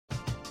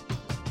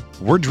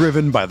We're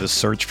driven by the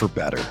search for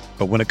better.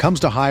 But when it comes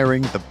to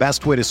hiring, the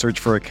best way to search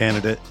for a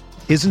candidate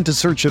isn't to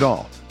search at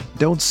all.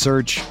 Don't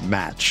search,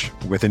 match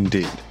with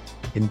Indeed.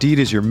 Indeed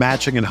is your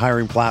matching and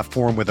hiring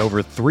platform with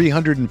over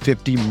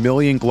 350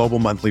 million global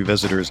monthly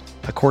visitors,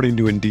 according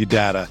to Indeed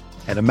data,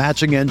 and a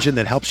matching engine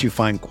that helps you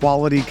find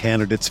quality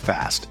candidates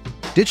fast.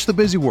 Ditch the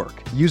busy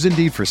work. Use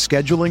Indeed for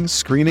scheduling,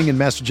 screening, and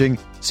messaging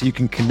so you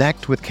can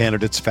connect with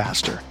candidates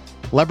faster.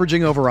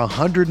 Leveraging over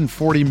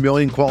 140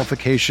 million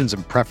qualifications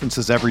and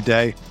preferences every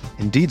day,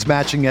 Indeed's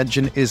matching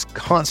engine is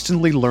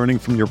constantly learning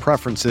from your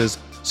preferences,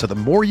 so the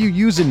more you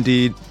use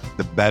Indeed,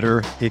 the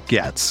better it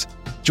gets.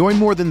 Join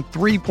more than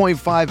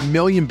 3.5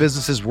 million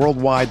businesses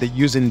worldwide that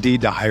use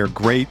Indeed to hire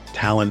great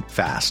talent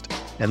fast.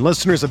 And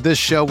listeners of this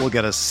show will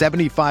get a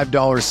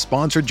 $75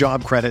 sponsored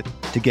job credit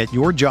to get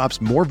your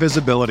jobs more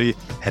visibility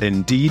at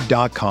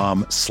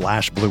Indeed.com/Blue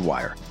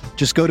Wire.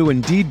 Just go to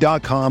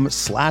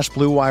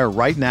Indeed.com/Blue Wire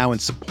right now and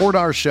support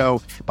our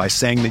show by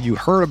saying that you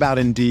heard about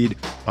Indeed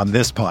on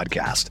this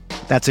podcast.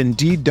 That's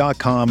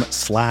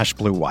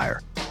Indeed.com/Blue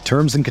Wire.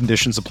 Terms and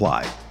conditions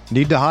apply.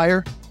 Need to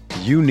hire?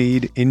 You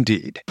need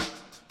Indeed.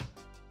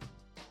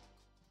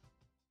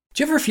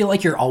 Do you ever feel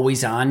like you're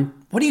always on?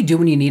 What do you do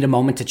when you need a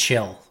moment to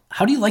chill?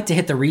 How do you like to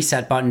hit the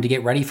reset button to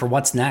get ready for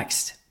what's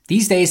next?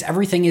 These days,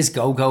 everything is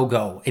go, go,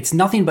 go. It's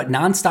nothing but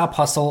nonstop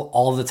hustle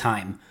all the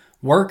time.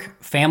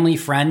 Work, family,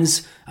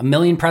 friends, a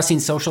million pressing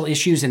social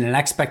issues, and an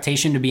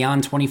expectation to be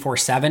on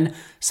 24/7.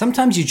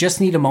 Sometimes you just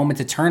need a moment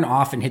to turn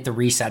off and hit the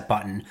reset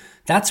button.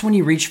 That's when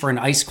you reach for an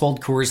ice-cold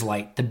Coors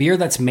Light, the beer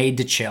that's made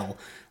to chill.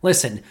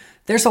 Listen,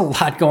 there's a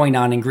lot going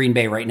on in Green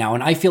Bay right now,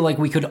 and I feel like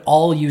we could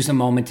all use a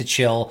moment to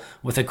chill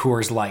with a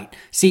Coors Light.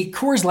 See,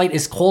 Coors Light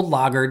is cold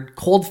lagered,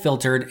 cold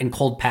filtered, and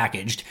cold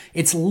packaged.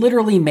 It's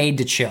literally made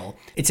to chill.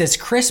 It's as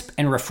crisp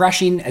and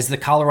refreshing as the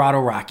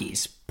Colorado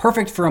Rockies.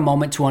 Perfect for a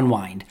moment to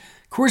unwind.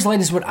 Coors Light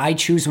is what I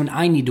choose when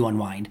I need to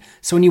unwind.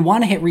 So when you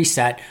want to hit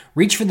reset,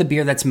 reach for the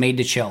beer that's made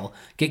to chill.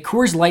 Get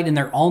Coors Light in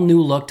their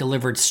all-new look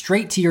delivered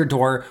straight to your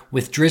door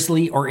with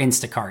Drizzly or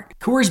Instacart.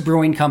 Coors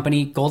Brewing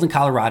Company, Golden,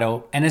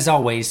 Colorado, and as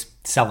always,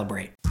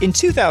 celebrate. In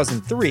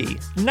 2003,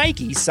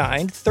 Nike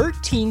signed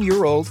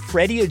 13-year-old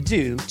Freddie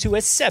Adu to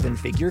a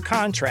 7-figure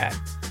contract.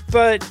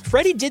 But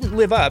Freddie didn't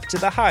live up to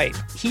the hype.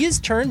 He has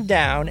turned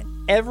down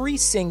every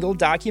single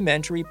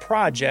documentary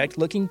project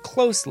looking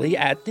closely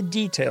at the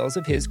details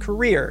of his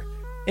career.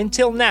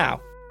 Until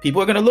now.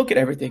 People are going to look at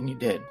everything you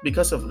did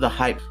because of the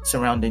hype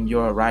surrounding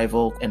your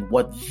arrival and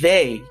what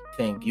they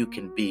think you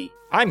can be.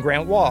 I'm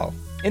Grant Wall,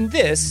 and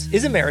this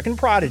is American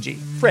Prodigy,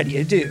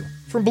 Freddie Adu,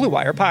 from Blue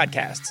Wire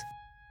Podcasts.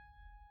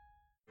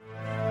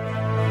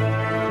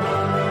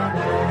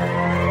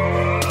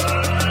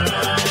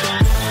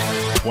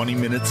 "20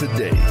 minutes a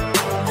day,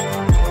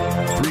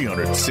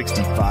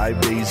 365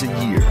 days a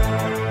year.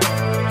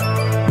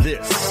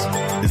 This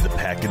is the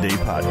Pack-A-Day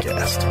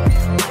Podcast.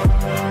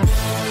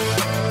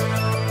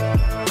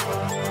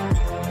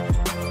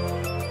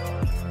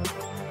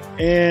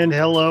 And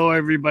hello,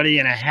 everybody,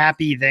 and a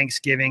happy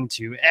Thanksgiving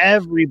to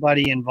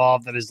everybody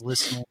involved that is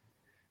listening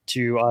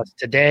to us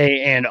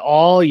today and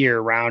all year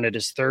round. It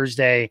is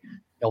Thursday,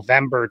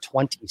 November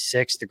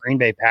 26th. The Green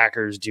Bay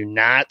Packers do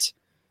not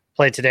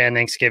play today on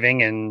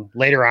Thanksgiving, and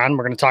later on,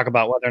 we're going to talk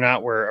about whether or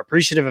not we're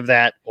appreciative of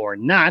that or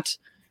not,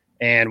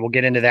 and we'll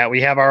get into that.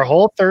 We have our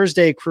whole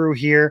Thursday crew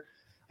here.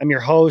 I'm your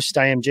host.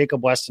 I am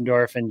Jacob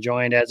Westendorf, and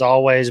joined, as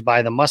always,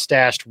 by the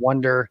mustached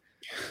wonder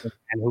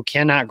and who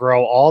cannot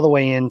grow all the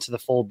way into the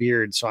full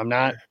beard. So I'm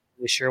not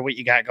really sure what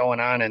you got going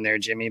on in there,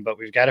 Jimmy, but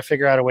we've got to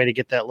figure out a way to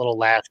get that little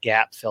last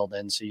gap filled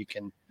in so you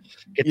can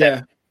get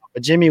that.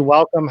 But Jimmy,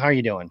 welcome. How are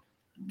you doing?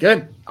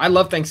 Good. I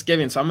love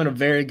Thanksgiving, so I'm in a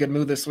very good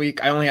mood this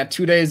week. I only had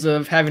 2 days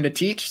of having to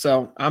teach,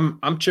 so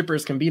I'm chipper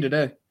as can be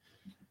today.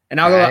 And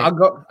I'll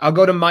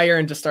go to Meijer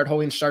and just start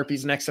holding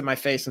Sharpies next to my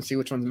face and see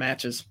which one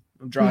matches.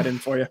 I'll draw it in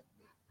for you.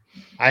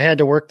 I had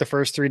to work the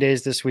first 3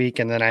 days this week,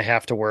 and then I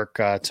have to work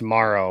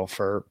tomorrow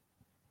for.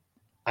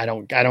 I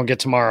don't get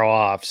tomorrow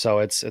off, so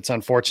it's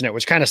unfortunate,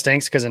 which kind of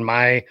stinks because in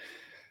my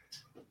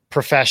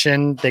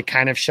profession they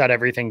kind of shut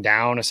everything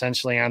down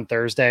essentially on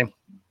Thursday.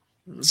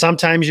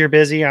 Sometimes you're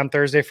busy on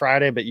Thursday,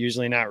 Friday, but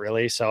usually not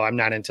really. So I'm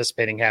not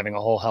anticipating having a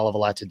whole hell of a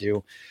lot to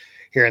do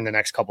here in the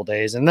next couple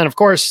days. And then, of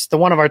course, the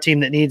one of our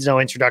team that needs no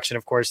introduction,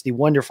 of course, the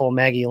wonderful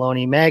Maggie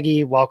Loney.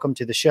 Maggie, welcome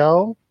to the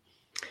show.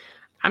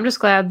 I'm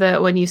just glad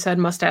that when you said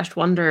mustached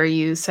wonder,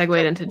 you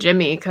segued into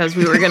Jimmy because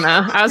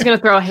I was gonna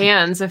throw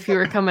hands if you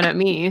were coming at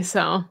me.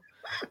 So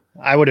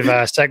I would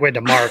have segued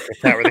to Mark if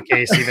that were the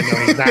case, even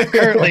though he's not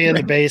currently in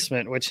the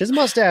basement, which his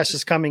mustache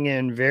is coming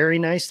in very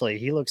nicely.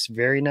 He looks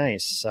very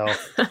nice. So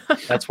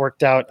that's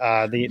worked out.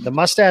 The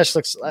mustache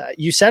looks,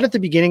 you said at the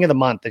beginning of the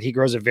month that he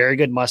grows a very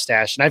good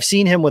mustache, and I've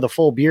seen him with a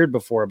full beard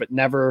before, but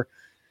never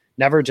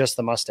just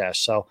the mustache.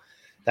 So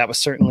that was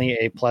certainly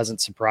a pleasant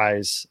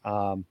surprise.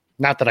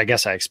 Not that I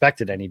guess I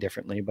expected any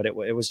differently, but it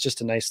was just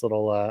a nice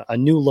little, a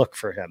new look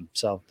for him.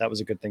 So that was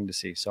a good thing to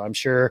see. So I'm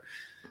sure,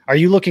 are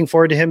you looking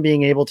forward to him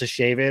being able to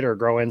shave it or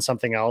grow in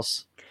something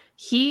else?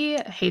 He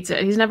hates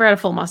it. He's never had a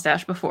full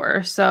mustache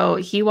before. So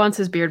he wants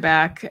his beard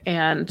back.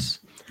 And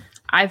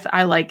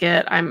I like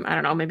it. I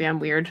don't know, maybe I'm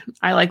weird.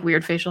 I like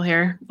weird facial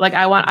hair. Like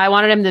I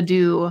wanted him to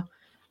do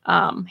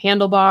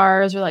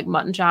handlebars or like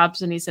mutton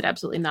chops, and he said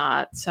absolutely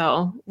not.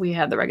 So we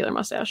had the regular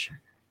mustache.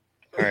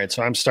 All right,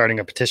 so I'm starting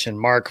a petition.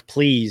 Mark,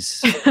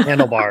 please,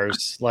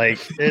 handlebars. Like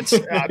it's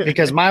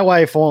because my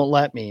wife won't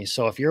let me.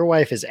 So if your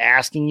wife is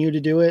asking you to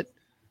do it,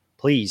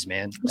 please,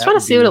 man. I just want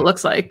to see what it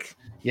looks like.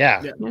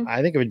 Yeah,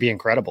 I think it would be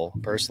incredible,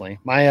 personally.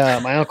 My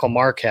Uncle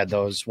Mark had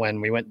those when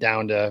we went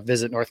down to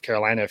visit North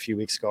Carolina a few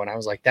weeks ago, and I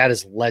was like, that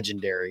is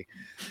legendary.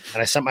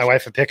 And I sent my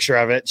wife a picture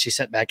of it. She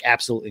sent back,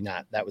 absolutely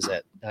not. That was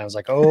it. And I was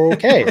like,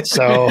 okay,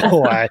 so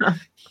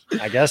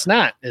I guess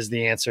not is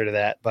the answer to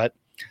that. But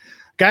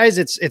guys,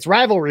 it's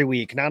rivalry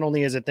week. Not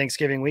only is it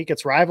Thanksgiving week,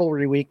 it's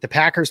rivalry week. The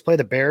Packers play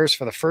the Bears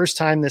for the first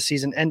time this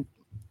season. And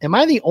am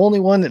I the only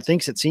one that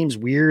thinks it seems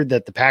weird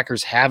that the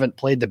Packers haven't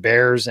played the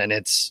Bears and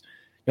it's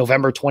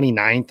November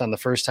 29th on the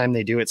first time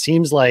they do? It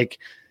seems like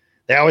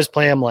they always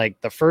play them like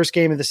the first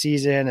game of the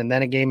season and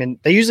then a game. And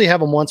they usually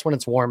have them once when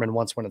it's warm and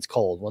once when it's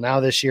cold. Well,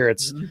 now this year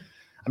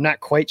I'm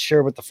not quite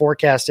sure what the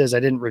forecast is. I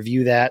didn't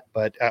review that,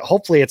 but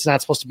hopefully it's not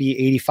supposed to be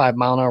 85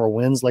 mile an hour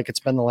winds like it's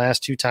been the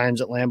last two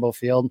times at Lambeau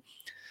Field.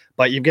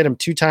 But you get them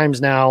two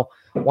times now,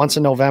 once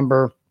in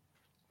November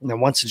and then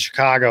once in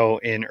Chicago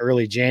in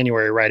early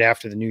January, right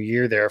after the new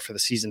year there for the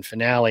season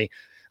finale.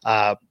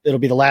 It'll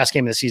be the last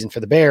game of the season for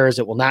the Bears.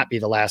 It will not be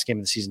the last game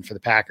of the season for the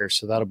Packers.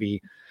 So that'll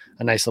be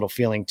a nice little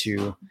feeling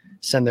to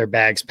send their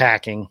bags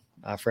packing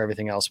for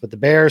everything else. But the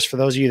Bears, for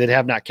those of you that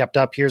have not kept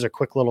up, here's a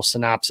quick little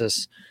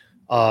synopsis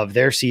of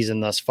their season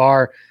thus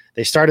far.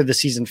 They started the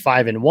season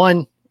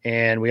 5-1,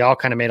 and we all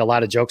kind of made a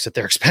lot of jokes at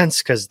their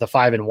expense because the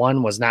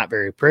 5-1 was not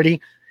very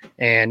pretty.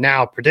 And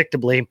now,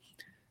 predictably,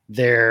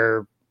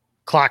 their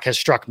clock has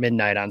struck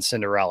midnight on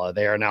Cinderella.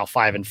 They are now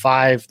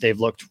 5-5. They've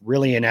looked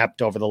really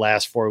inept over the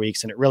last 4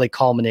 weeks, and it really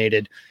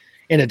culminated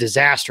in a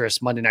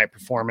disastrous Monday night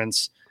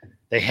performance.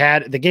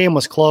 The game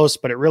was close,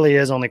 but it really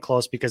is only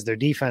close because their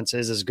defense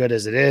is as good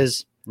as it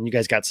is. And you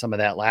guys got some of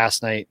that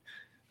last night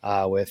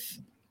with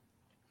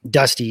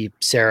Dusty,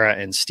 Sarah,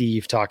 and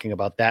Steve talking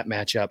about that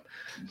matchup.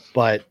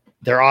 But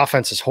their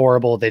offense is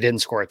horrible. They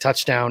didn't score a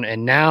touchdown,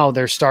 and now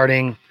they're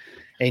starting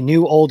a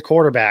new old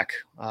quarterback.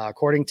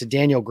 According to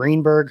Daniel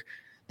Greenberg,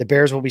 the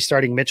Bears will be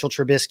starting Mitchell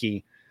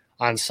Trubisky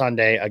on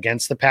Sunday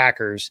against the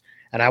Packers.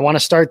 And I want to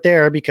start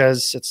there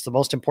because it's the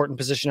most important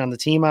position on the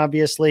team,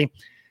 obviously.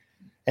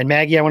 And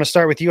Maggie, I want to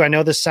start with you. I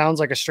know this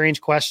sounds like a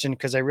strange question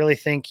because I really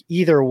think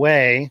either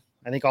way,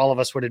 I think all of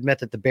us would admit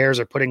that the Bears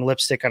are putting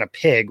lipstick on a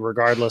pig,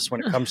 regardless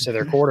when it comes to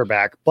their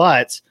quarterback.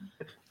 But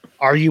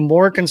are you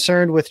more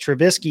concerned with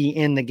Trubisky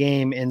in the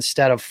game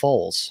instead of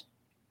Foles?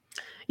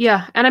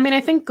 Yeah. And I mean,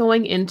 I think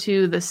going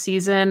into the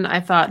season,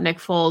 I thought Nick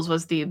Foles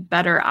was the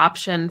better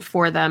option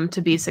for them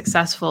to be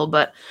successful.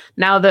 But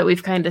now that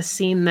we've kind of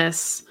seen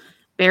this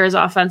Bears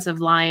offensive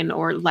line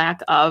or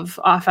lack of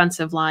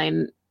offensive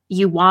line,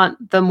 you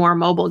want the more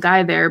mobile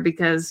guy there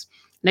because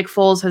Nick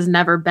Foles has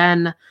never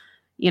been,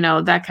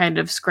 that kind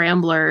of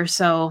scrambler.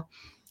 So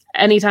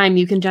anytime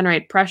you can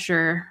generate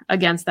pressure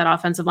against that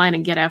offensive line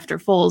and get after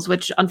Foles,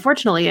 which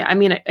unfortunately, I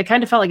mean, it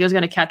kind of felt like it was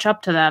going to catch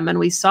up to them. And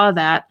we saw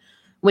that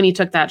when he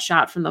took that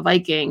shot from the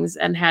Vikings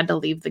and had to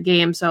leave the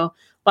game. So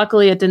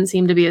luckily it didn't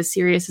seem to be as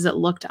serious as it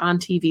looked on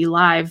TV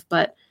live.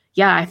 But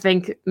yeah, I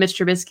think Mitch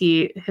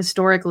Trubisky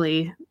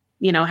historically,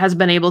 has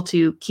been able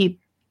to keep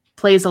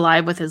plays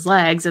alive with his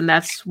legs. And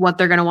that's what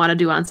they're going to want to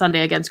do on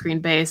Sunday against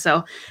Green Bay.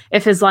 So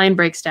if his line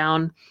breaks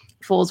down,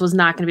 Foles was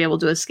not going to be able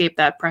to escape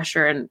that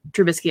pressure, and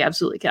Trubisky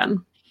absolutely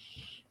can.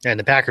 And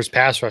the Packers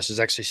pass rush is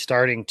actually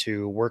starting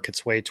to work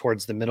its way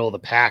towards the middle of the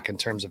pack in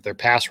terms of their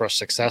pass rush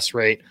success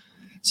rate.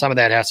 Some of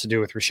that has to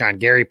do with Rashawn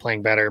Gary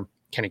playing better.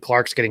 Kenny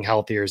Clark's getting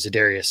healthier.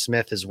 Zadarius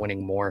Smith is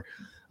winning more.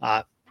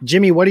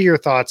 Jimmy, what are your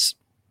thoughts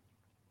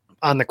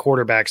on the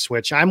quarterback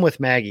switch? I'm with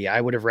Maggie. I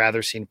would have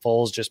rather seen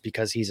Foles just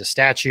because he's a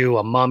statue,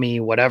 a mummy,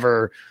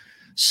 whatever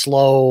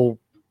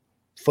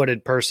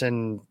slow-footed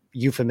person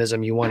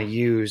euphemism you want to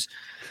use.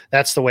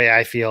 That's the way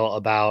I feel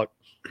about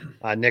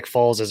Nick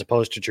Foles as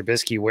opposed to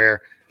Trubisky,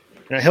 where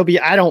he'll be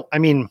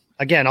 –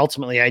 again,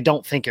 ultimately, I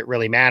don't think it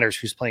really matters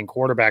who's playing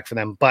quarterback for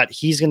them, but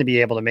he's going to be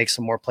able to make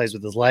some more plays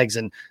with his legs.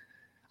 And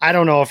I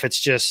don't know if it's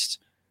just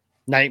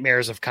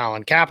nightmares of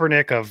Colin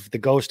Kaepernick, of the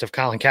ghost of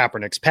Colin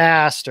Kaepernick's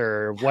past,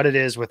 or what it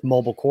is with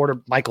mobile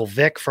Michael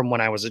Vick from when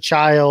I was a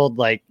child.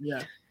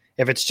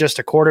 If it's just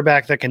a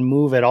quarterback that can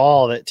move at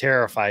all, that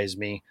terrifies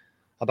me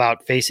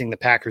about facing the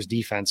Packers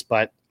defense.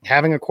 But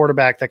having a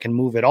quarterback that can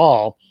move at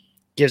all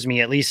gives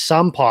me at least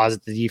some pause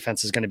that the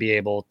defense is going to be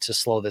able to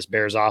slow this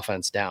Bears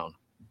offense down.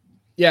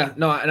 Yeah,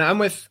 no, and I'm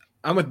with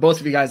both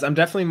of you guys. I'm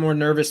definitely more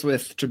nervous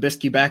with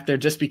Trubisky back there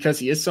just because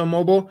he is so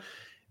mobile.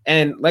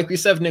 And like we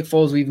said, Nick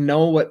Foles,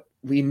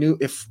 we knew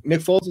if Nick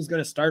Foles was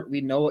going to start,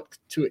 we know what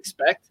to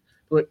expect.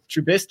 But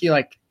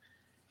Trubisky,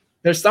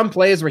 there's some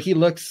plays where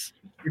you're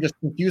just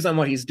confused on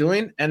what he's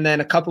doing, and then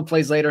a couple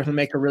plays later, he'll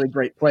make a really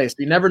great play. So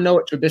you never know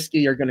what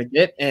Trubisky you're going to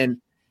get. And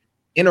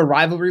in a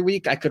rivalry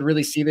week, I could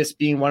really see this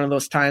being one of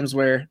those times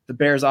where the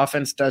Bears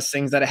offense does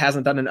things that it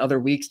hasn't done in other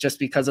weeks just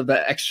because of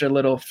the extra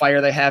little fire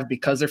they have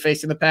because they're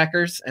facing the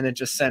Packers, and it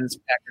just sends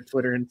Packer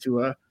Twitter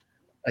into a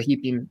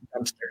heaping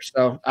dumpster.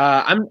 So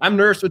I'm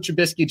nervous with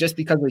Trubisky just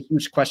because of a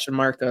huge question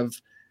mark of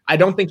I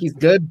don't think he's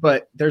good,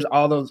 but there's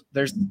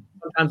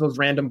sometimes those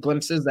random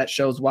glimpses that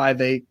shows why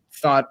they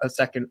thought a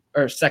second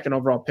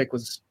overall pick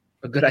was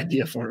a good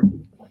idea for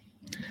him.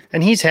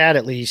 And he's had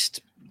at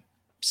least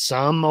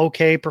some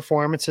okay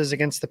performances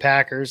against the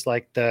Packers,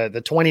 like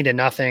the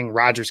 20-0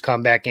 Rodgers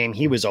comeback game.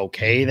 He was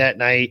okay that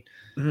night.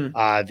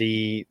 Mm-hmm.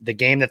 The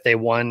game that they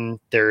won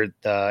the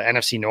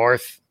NFC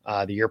North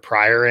the year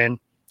prior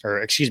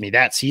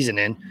that season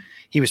in,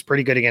 he was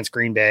pretty good against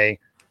Green Bay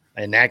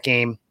in that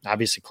game.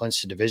 Obviously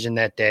clinched the division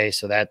that day,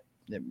 so that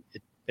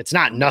it's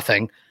not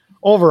nothing.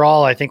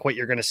 Overall, I think what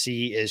you're going to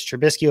see is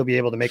Trubisky will be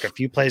able to make a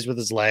few plays with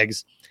his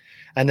legs.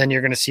 And then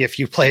you're going to see a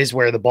few plays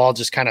where the ball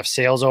just kind of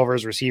sails over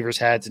his receivers'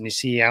 heads, and you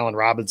see Allen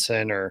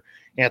Robinson or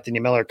Anthony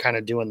Miller kind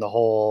of doing the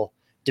whole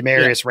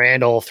Demarius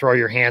Randall, throw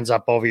your hands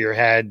up over your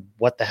head.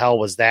 What the hell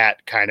was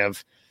that kind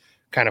of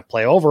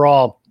play?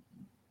 Overall,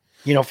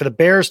 for the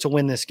Bears to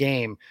win this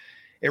game,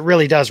 it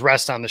really does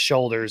rest on the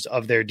shoulders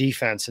of their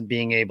defense and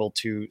being able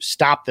to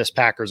stop this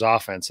Packers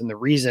offense. And the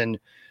reason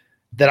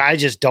that I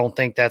just don't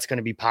think that's going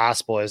to be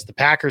possible is the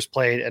Packers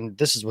played, and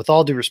this is with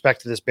all due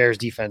respect to this Bears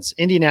defense,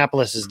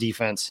 Indianapolis's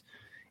defense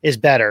is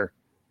better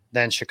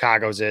than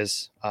Chicago's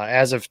is.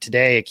 As of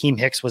today, Akeem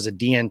Hicks was a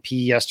DNP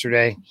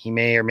yesterday. He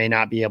may or may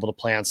not be able to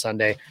play on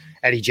Sunday.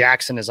 Eddie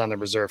Jackson is on the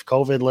reserve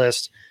COVID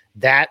list.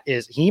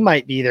 He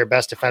might be their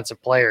best defensive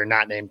player,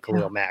 not named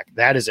Khalil Mack.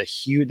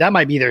 That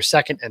might be their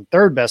second and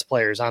third best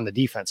players on the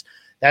defense.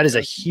 That is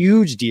a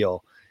huge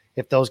deal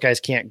if those guys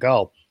can't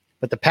go.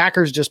 But the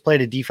Packers just played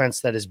a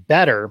defense that is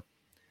better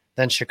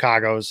than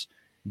Chicago's.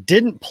 They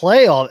didn't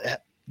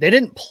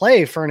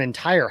play for an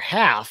entire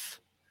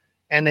half,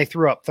 and they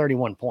threw up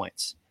 31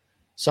 points.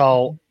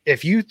 So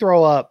if you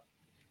throw up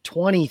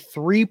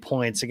 23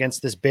 points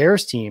against this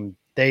Bears team,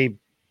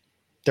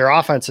 their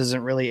offense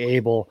isn't really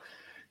able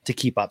to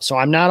keep up. So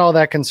I'm not all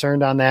that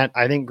concerned on that.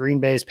 I think Green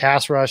Bay's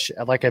pass rush,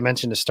 like I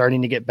mentioned, is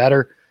starting to get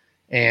better,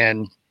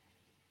 and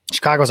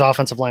Chicago's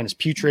offensive line is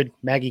putrid.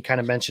 Maggie kind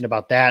of mentioned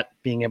about that,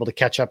 being able to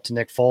catch up to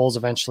Nick Foles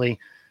eventually.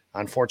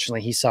 Unfortunately,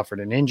 he suffered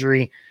an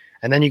injury.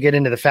 And then you get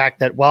into the fact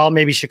that while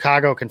maybe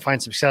Chicago can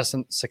find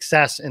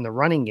success in the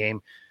running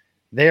game,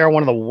 they are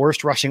one of the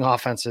worst rushing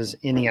offenses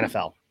in the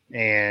NFL.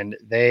 And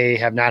they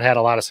have not had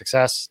a lot of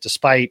success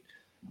despite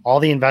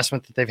all the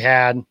investment that they've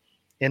had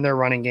in their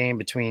running game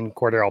between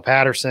Cordero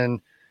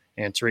Patterson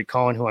and Tariq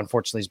Cohen, who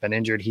unfortunately has been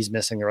injured. He's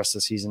missing the rest of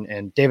the season.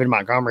 And David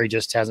Montgomery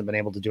just hasn't been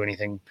able to do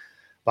anything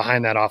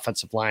behind that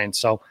offensive line.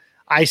 So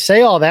I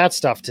say all that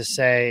stuff to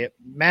say,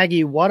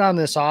 Maggie, what on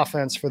this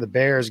offense for the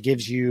Bears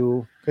gives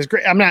you, because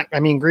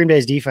Green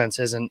Bay's defense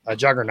isn't a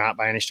juggernaut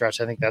by any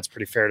stretch. I think that's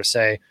pretty fair to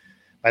say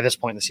by this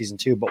point in the season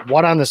too, but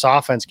what on this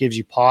offense gives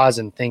you pause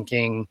and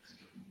thinking,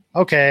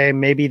 okay,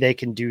 maybe they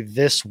can do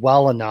this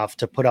well enough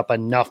to put up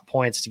enough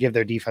points to give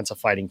their defense a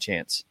fighting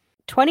chance?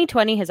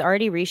 2020 has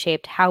already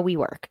reshaped how we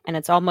work, and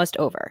it's almost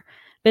over.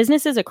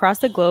 Businesses across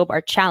the globe are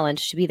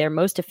challenged to be their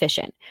most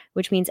efficient,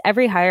 which means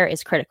every hire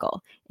is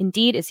critical.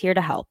 Indeed is here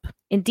to help.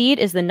 Indeed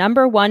is the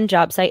 #1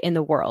 job site in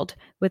the world,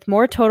 with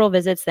more total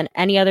visits than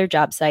any other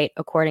job site,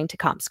 according to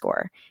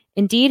ComScore.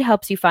 Indeed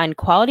helps you find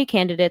quality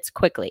candidates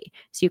quickly,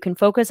 so you can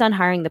focus on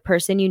hiring the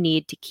person you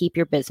need to keep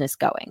your business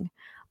going.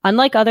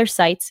 Unlike other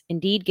sites,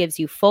 Indeed gives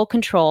you full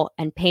control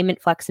and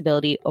payment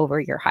flexibility over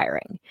your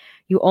hiring.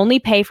 You only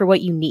pay for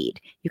what you need.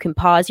 You can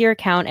pause your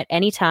account at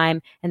any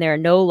time, and there are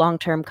no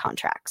long-term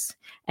contracts.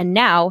 And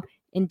now,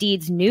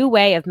 Indeed's new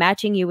way of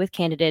matching you with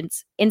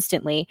candidates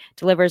instantly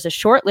delivers a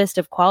short list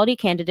of quality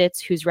candidates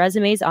whose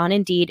resumes on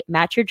Indeed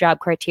match your job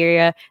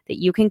criteria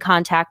that you can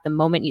contact the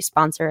moment you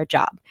sponsor a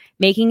job,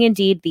 making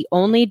Indeed the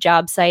only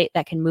job site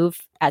that can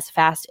move as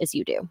fast as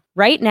you do.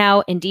 Right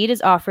now, Indeed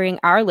is offering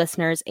our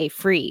listeners a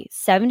free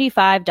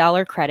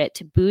 $75 credit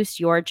to boost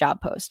your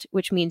job post,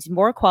 which means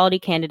more quality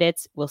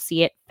candidates will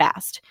see it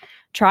fast.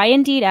 Try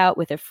Indeed out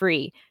with a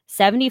free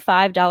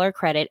 $75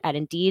 credit at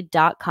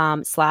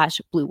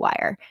Indeed.com/Blue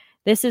Wire.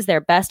 This is their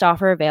best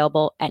offer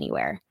available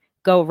anywhere.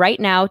 Go right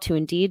now to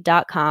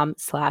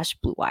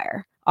Indeed.com/Blue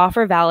Wire.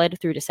 Offer valid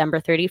through December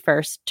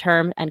 31st.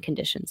 Term and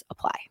conditions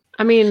apply.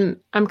 I mean,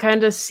 I'm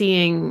kind of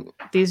seeing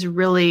these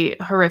really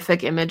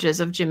horrific images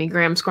of Jimmy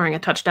Graham scoring a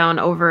touchdown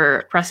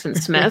over Preston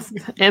Smith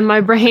in my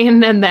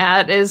brain, and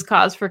that is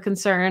cause for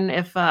concern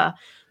if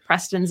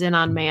Preston's in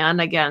on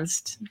man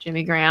against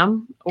Jimmy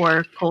Graham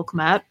or Cole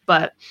Kmet.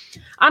 But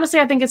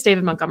honestly, I think it's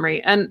David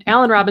Montgomery. And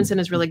Allen Robinson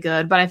is really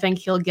good, but I think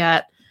he'll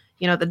get,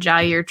 the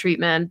Jair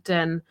treatment,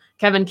 and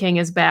Kevin King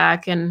is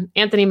back, and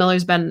Anthony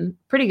Miller's been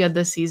pretty good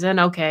this season.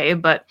 Okay.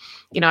 But,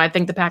 I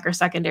think the Packers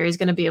secondary is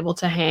going to be able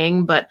to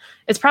hang, but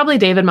it's probably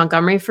David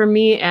Montgomery for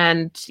me.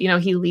 And,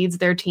 he leads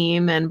their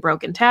team in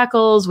broken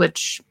tackles,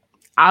 which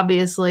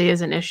obviously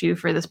is an issue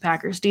for this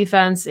Packers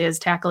defense, is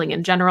tackling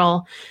in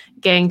general,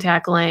 gang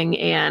tackling,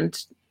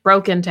 and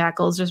broken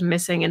tackles, just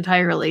missing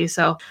entirely.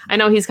 So I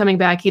know he's coming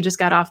back. He just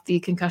got off the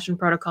concussion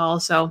protocol,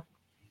 so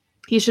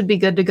he should be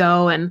good to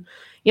go. And,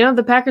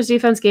 the Packers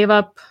defense gave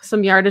up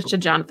some yardage to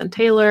Jonathan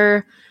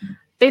Taylor.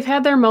 They've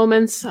had their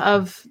moments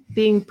of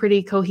being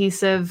pretty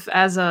cohesive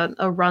as a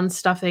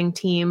run-stuffing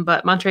team,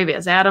 but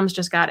Montravius Adams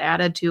just got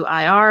added to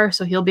IR,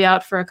 so he'll be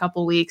out for a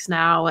couple weeks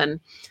now. And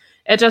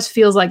it just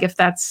feels like if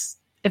that's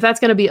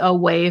going to be a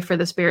way for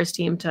this Bears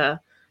team to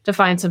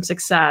find some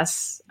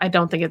success, I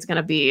don't think it's going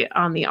to be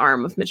on the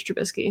arm of Mitch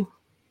Trubisky.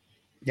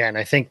 Yeah, and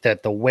I think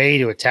that the way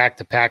to attack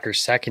the Packers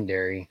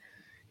secondary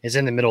is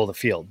in the middle of the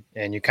field.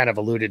 And you kind of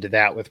alluded to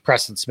that with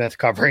Preston Smith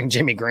covering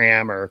Jimmy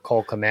Graham or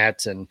Cole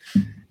Kmet. And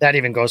that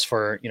even goes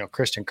for,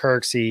 Christian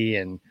Kirksey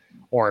and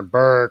Oren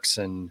Burks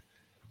and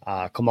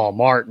Kamal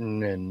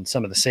Martin and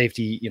some of the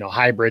safety,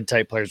 hybrid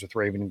type players with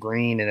Raven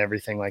Green and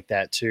everything like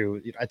that too.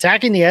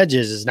 Attacking the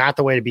edges is not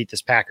the way to beat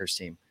this Packers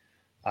team.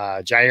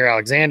 Jair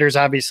Alexander's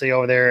obviously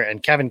over there,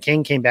 and Kevin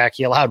King came back.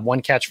 He allowed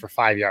 1 catch for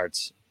 5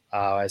 yards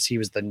as he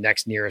was the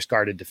next nearest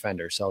guarded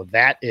defender. So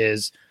that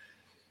is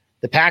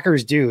the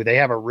Packers do. They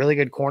have a really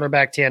good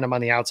cornerback tandem on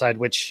the outside,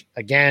 which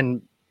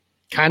again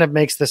kind of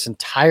makes this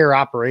entire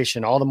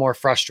operation all the more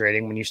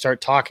frustrating when you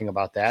start talking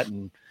about that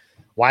and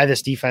why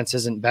this defense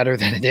isn't better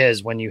than it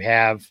is when you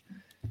have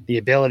the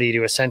ability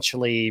to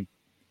essentially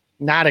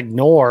not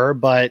ignore,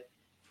 but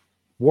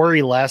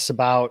worry less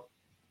about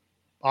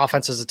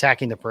offenses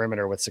attacking the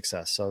perimeter with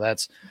success. So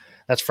that's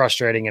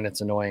frustrating and it's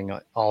annoying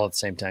all at the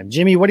same time.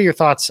 Jimmy, what are your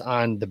thoughts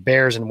on the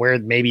Bears and where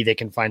maybe they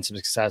can find some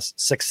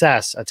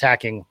success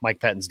attacking Mike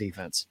Pettine's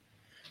defense?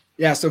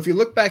 Yeah, so if you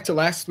look back to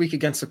last week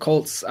against the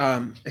Colts,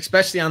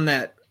 especially on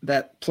that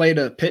play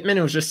to Pittman,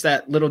 it was just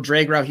that little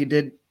drag route he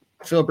did.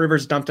 Phillip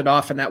Rivers dumped it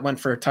off, and that went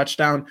for a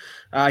touchdown.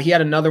 He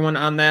had another one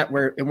on that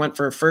where it went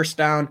for a first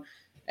down,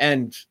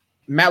 and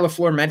Matt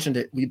LaFleur mentioned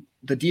it.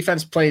 The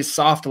defense plays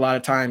soft a lot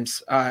of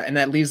times, and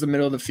that leaves the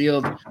middle of the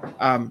field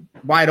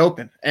wide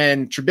open.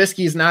 And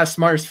Trubisky is not as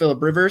smart as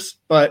Phillip Rivers,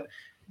 but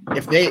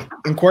if they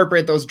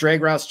incorporate those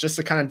drag routes just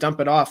to kind of dump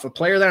it off, a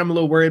player that I'm a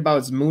little worried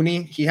about is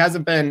Mooney. He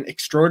hasn't been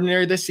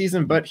extraordinary this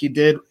season, but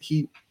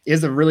he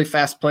is a really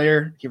fast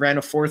player. He ran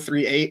a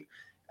 4.38,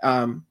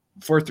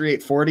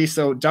 4.38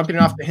 So dumping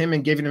it off to him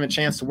and giving him a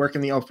chance to work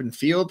in the open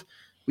field.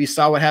 We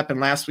saw what happened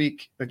last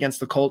week against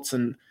the Colts,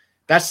 and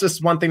that's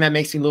just one thing that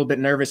makes me a little bit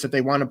nervous. If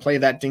they want to play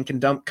that dink and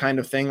dump kind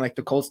of thing like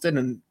the Colts did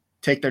and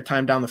take their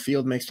time down the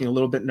field, makes me a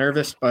little bit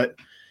nervous. But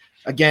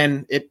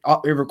again, it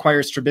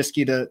requires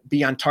Trubisky to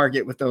be on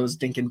target with those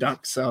dink and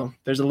dunks. So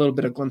there's a little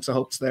bit of glimpse of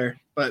hopes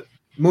there. But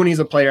Mooney's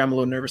a player I'm a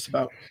little nervous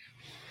about.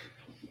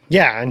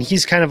 Yeah, and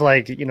he's kind of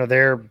like,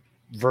 their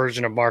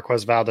version of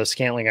Marquez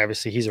Valdes-Scantling.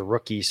 Obviously, he's a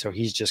rookie, so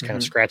he's just kind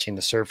of scratching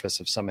the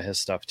surface of some of his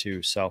stuff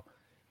too. So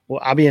well,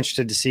 I'll be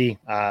interested to see.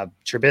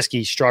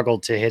 Trubisky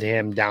struggled to hit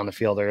him down the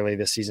field early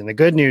this season. The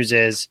good news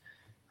is,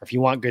 or if you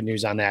want good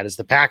news on that, is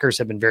the Packers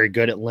have been very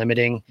good at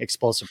limiting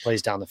explosive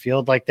plays down the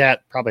field like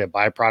that. Probably a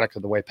byproduct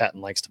of the way Pettine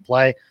likes to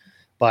play.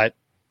 But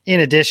in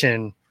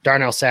addition,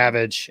 Darnell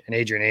Savage and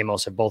Adrian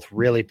Amos have both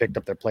really picked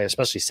up their play,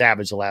 especially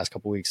Savage the last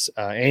couple of weeks.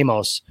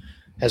 Amos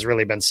has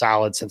really been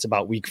solid since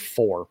about week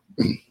 4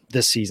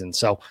 this season.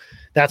 So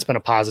that's been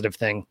a positive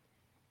thing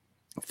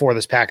for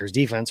this Packers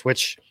defense,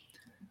 which –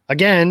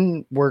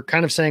 again, we're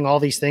kind of saying all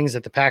these things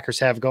that the Packers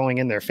have going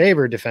in their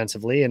favor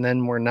defensively, and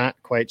then we're not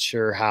quite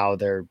sure how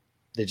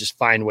they just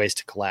find ways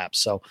to collapse.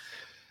 So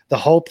the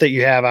hope that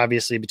you have,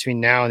 obviously, between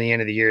now and the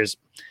end of the year is,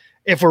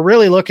 if we're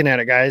really looking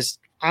at it, guys,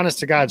 honest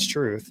to God's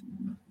truth,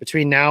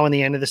 between now and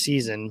the end of the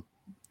season,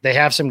 they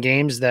have some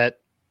games that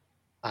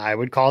I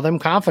would call them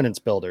confidence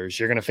builders.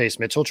 You're going to face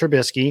Mitchell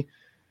Trubisky,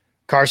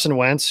 Carson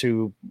Wentz,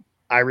 who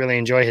I really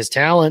enjoy his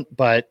talent,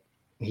 but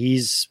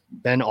he's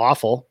been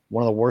awful.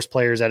 One of the worst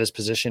players at his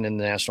position in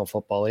the National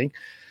Football League.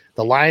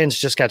 The Lions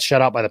just got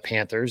shut out by the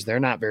Panthers.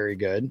 They're not very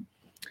good.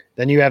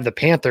 Then you have the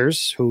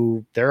Panthers,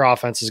 who their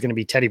offense is going to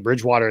be Teddy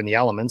Bridgewater in the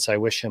elements. I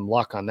wish him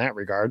luck on that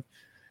regard.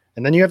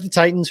 And then you have the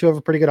Titans, who have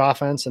a pretty good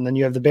offense. And then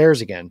you have the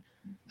Bears again.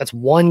 That's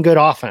one good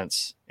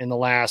offense in the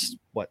last,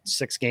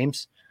 6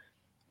 games?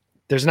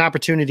 There's an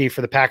opportunity for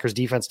the Packers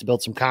defense to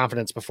build some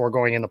confidence before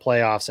going in the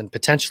playoffs and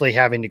potentially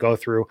having to go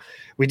through.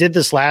 We did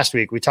this last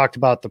week. We talked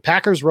about the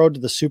Packers' road to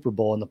the Super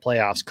Bowl in the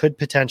playoffs could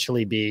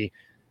potentially be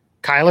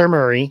Kyler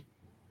Murray,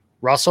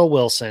 Russell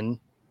Wilson,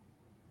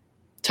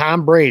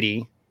 Tom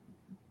Brady,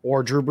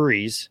 or Drew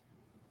Brees,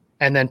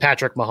 and then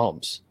Patrick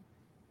Mahomes.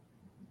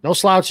 No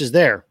slouches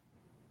there.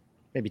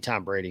 Maybe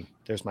Tom Brady.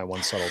 There's my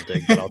one subtle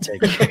dig, but I'll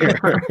take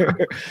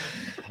it.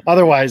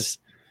 Otherwise,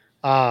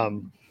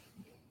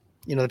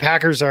 the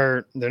Packers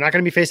they're not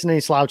going to be facing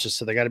any slouches,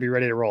 so they got to be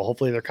ready to roll.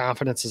 Hopefully their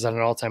confidence is at an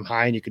all-time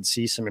high, and you could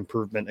see some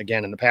improvement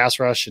again in the pass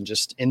rush and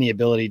just in the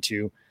ability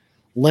to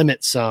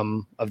limit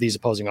some of these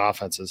opposing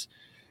offenses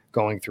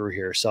going through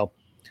here. So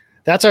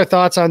that's our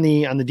thoughts on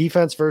the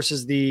defense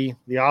versus the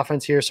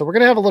offense here. So we're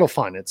going to have a little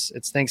fun. It's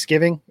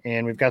Thanksgiving,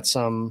 and we've got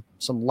some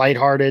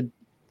lighthearted,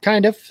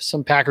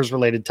 some Packers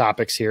related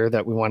topics here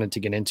that we wanted to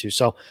get into.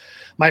 So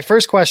my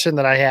first question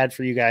that I had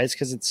for you guys,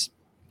 because it's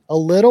a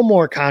little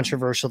more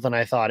controversial than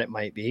I thought it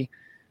might be.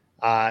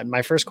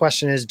 My first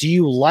question is, do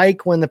you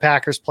like when the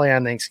Packers play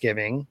on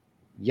Thanksgiving?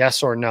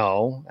 Yes or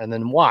no? And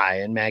then why?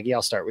 And Maggie,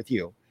 I'll start with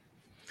you.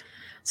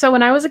 So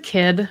when I was a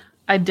kid,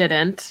 I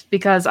didn't,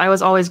 because I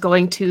was always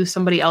going to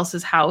somebody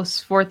else's house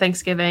for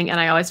Thanksgiving, and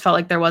I always felt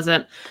like there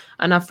wasn't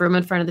enough room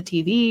in front of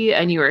the TV,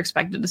 and you were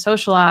expected to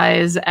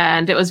socialize,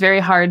 and it was very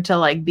hard to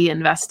like be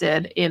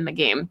invested in the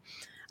game.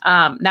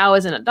 Now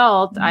as an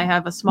adult, I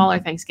have a smaller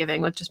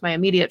Thanksgiving with just my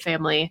immediate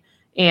family,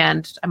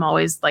 and I'm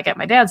always like at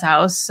my dad's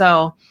house.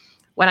 So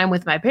when I'm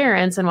with my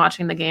parents and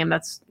watching the game,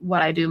 that's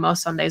what I do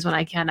most Sundays when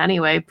I can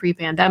anyway,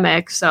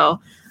 pre-pandemic.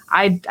 So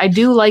I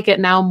do like it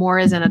now more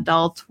as an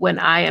adult when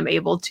I am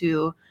able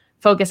to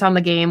focus on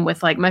the game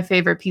with like my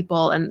favorite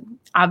people, and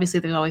obviously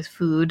there's always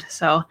food,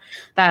 so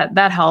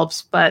that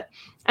helps.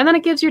 And then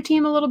it gives your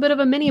team a little bit of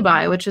a mini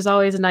bye, which is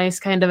always nice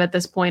kind of at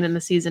this point in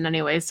the season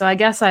anyway. So I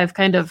guess I've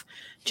kind of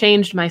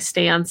changed my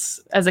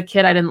stance. As a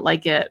kid, I didn't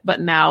like it,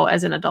 but now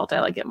as an adult, I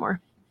like it more.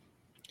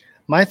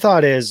 My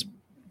thought is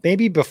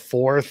maybe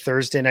before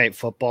Thursday Night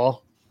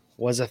Football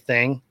was a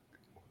thing,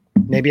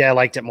 maybe I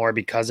liked it more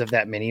because of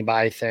that mini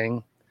bye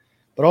thing.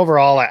 But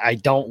overall, I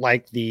don't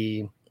like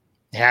the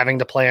having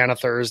to play on a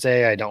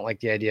Thursday. I don't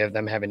like the idea of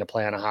them having to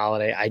play on a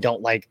holiday. I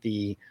don't like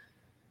the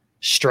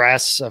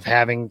stress of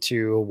having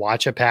to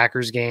watch a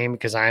Packers game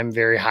because I'm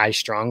very high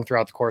strung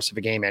throughout the course of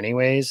a game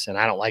anyways. And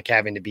I don't like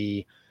having to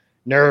be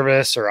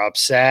nervous or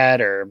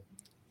upset, or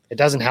it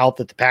doesn't help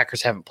that the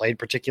Packers haven't played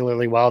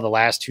particularly well the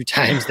last 2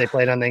 times they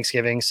played on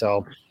Thanksgiving.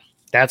 So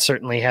that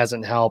certainly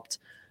hasn't helped.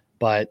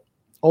 But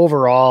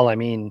overall, I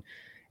mean,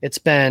 it's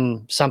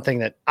been something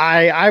that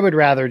I would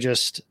rather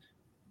just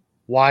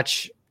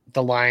watch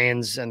the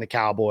Lions and the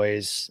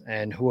Cowboys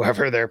and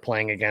whoever they're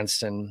playing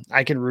against. And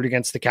I can root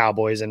against the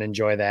Cowboys and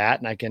enjoy that.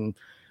 And I can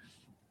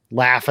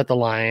laugh at the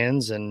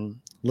Lions and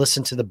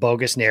listen to the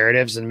bogus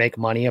narratives and make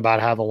money about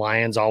how the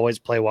Lions always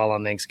play well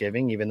on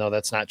Thanksgiving, even though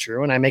that's not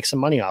true. And I make some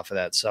money off of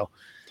that. So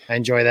I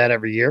enjoy that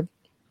every year.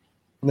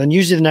 And then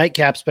usually the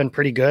nightcap's been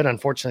pretty good.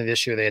 Unfortunately,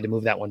 this year they had to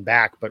move that one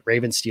back, but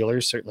Ravens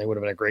Steelers certainly would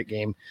have been a great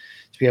game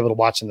to be able to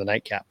watch in the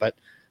nightcap. But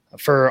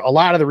for a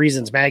lot of the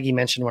reasons Maggie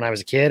mentioned when I was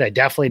a kid, I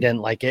definitely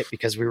didn't like it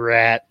because we were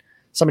at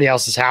somebody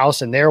else's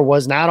house and there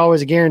was not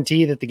always a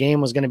guarantee that the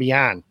game was going to be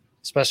on,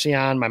 especially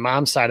on my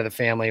mom's side of the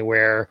family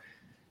where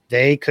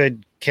they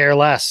could care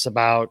less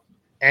about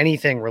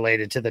anything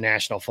related to the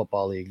National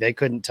Football League. They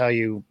couldn't tell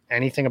you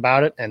anything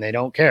about it and they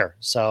don't care.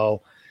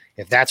 So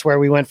if that's where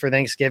we went for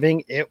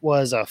Thanksgiving, it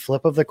was a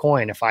flip of the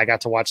coin if I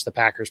got to watch the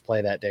Packers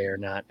play that day or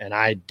not. And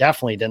I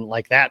definitely didn't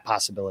like that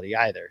possibility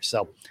either.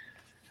 So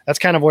that's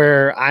kind of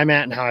where I'm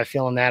at and how I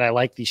feel on that. I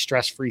like these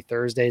stress-free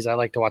Thursdays. I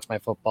like to watch my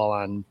football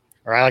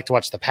I like to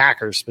watch the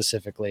Packers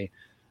specifically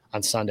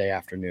on Sunday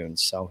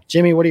afternoons. So,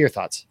 Jimmy, what are your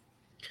thoughts?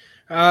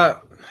 I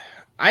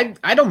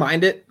don't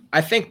mind it.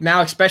 I think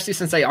now, especially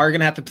since they are going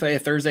to have to play a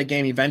Thursday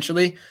game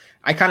eventually,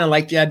 I kind of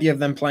like the idea of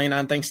them playing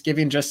on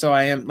Thanksgiving just so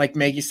I am, like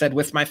Maggie said,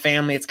 with my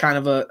family. It's kind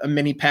of a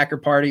mini Packer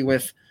party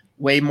with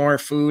way more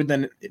food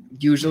than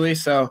usually.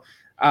 So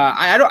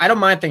I don't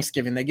mind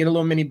Thanksgiving. They get a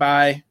little mini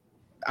bye.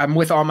 I'm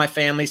with all my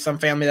family, some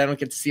family that I don't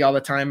get to see all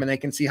the time, and they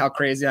can see how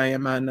crazy I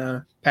am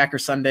on Packer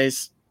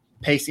Sundays,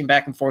 pacing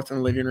back and forth in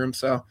the living room.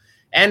 So,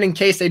 and in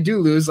case they do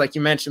lose, like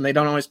you mentioned, they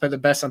don't always play the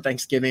best on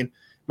Thanksgiving.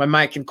 My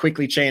mind can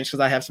quickly change because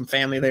I have some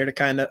family there to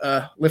kind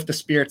of lift the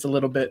spirits a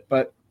little bit.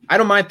 But I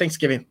don't mind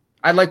Thanksgiving.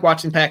 I like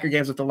watching Packer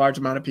games with a large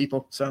amount of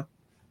people. So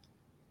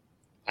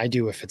I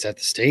do if it's at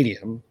the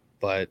stadium,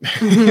 but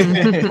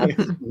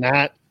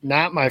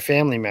not my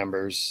family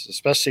members,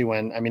 especially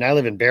when, I mean, I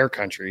live in Bear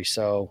country.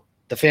 So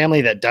the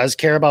family that does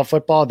care about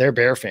football, they're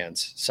Bear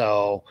fans.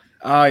 So,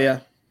 oh yeah.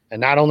 And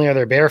not only are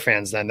they Bear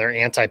fans, then they're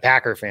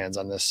anti-Packer fans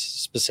on this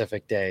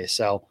specific day.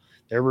 So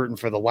they're rooting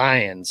for the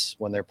Lions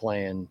when they're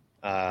playing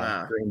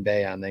Green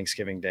Bay on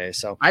Thanksgiving Day.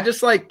 So I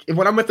just like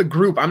when I'm with a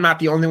group, I'm not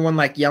the only one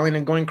like yelling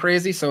and going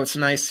crazy. So it's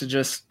nice to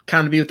just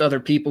kind of be with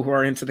other people who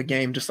are into the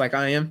game, just like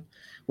I am.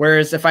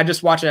 Whereas if I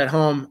just watch it at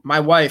home,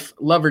 my wife,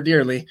 love her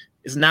dearly,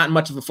 is not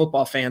much of a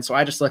football fan. So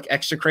I just look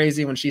extra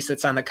crazy when she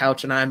sits on the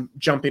couch and I'm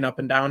jumping up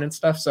and down and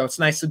stuff. So it's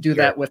nice to do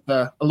that with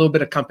a little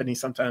bit of company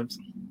sometimes.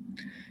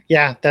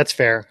 Yeah, that's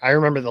fair. I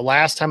remember the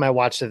last time I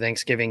watched a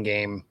Thanksgiving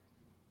game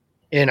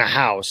in a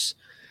house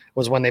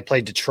was when they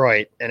played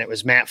Detroit, and it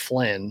was Matt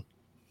Flynn,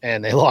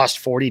 and they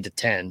lost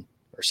 40-10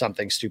 or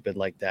something stupid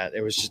like that.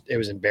 It was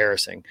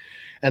embarrassing.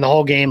 And the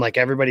whole game, like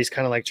everybody's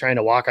kind of like trying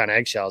to walk on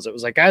eggshells. It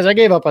was like, guys, I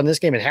gave up on this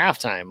game at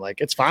halftime. Like,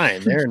 it's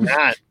fine. They're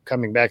not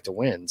coming back to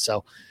win.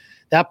 So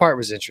that part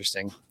was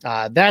interesting.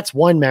 That's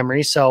one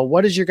memory. So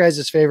what is your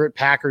guys' favorite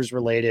Packers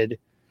related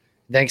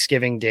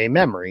Thanksgiving Day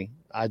memory?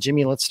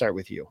 Jimmy, let's start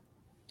with you.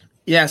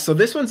 Yeah. So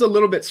this one's a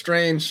little bit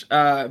strange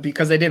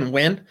because they didn't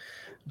win,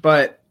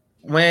 but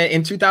when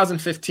in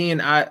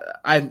 2015,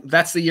 I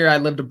that's the year I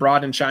lived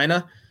abroad in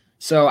China.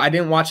 So I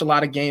didn't watch a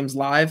lot of games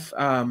live.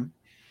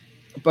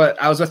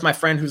 But I was with my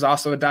friend who's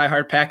also a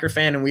diehard Packer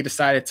fan, and we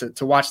decided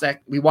to watch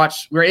that. We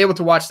were able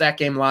to watch that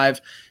game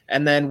live.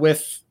 And then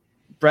with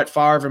Brett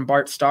Favre and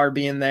Bart Starr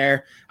being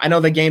there. I know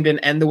the game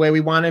didn't end the way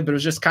we wanted, but it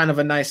was just kind of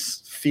a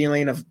nice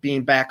feeling of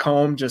being back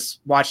home,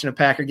 just watching a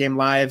Packer game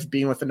live,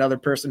 being with another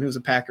person who's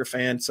a Packer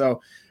fan.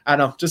 So I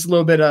don't know, just a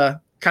little bit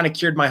kind of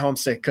cured my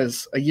homesick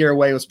because a year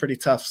away was pretty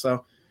tough.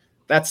 So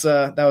that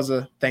was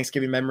a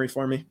Thanksgiving memory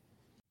for me.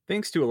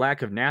 Thanks to a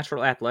lack of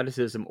natural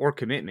athleticism or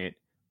commitment,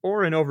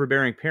 or an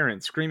overbearing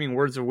parent screaming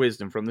words of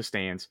wisdom from the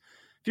stands,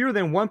 fewer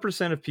than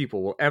 1% of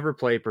people will ever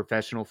play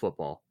professional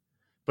football.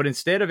 But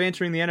instead of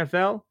entering the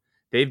NFL,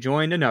 they've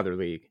joined another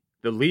league,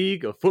 the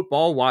League of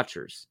Football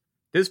Watchers.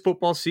 This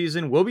football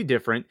season will be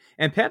different,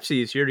 and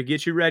Pepsi is here to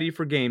get you ready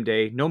for game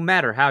day no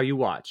matter how you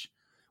watch.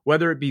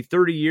 Whether it be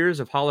 30 years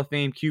of Hall of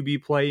Fame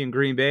QB play in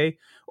Green Bay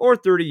or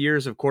 30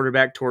 years of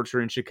quarterback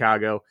torture in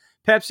Chicago,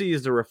 Pepsi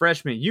is the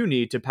refreshment you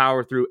need to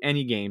power through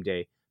any game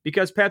day.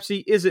 Because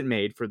Pepsi isn't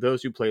made for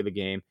those who play the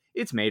game,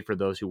 it's made for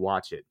those who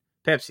watch it.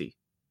 Pepsi,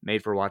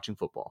 made for watching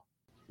football.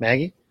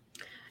 Maggie?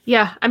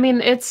 Yeah, I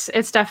mean, it's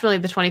definitely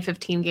the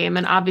 2015 game,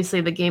 and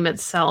obviously the game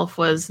itself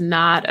was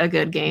not a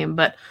good game,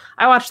 but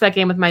I watched that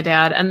game with my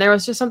dad, and there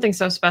was just something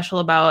so special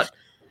about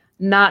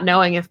not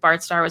knowing if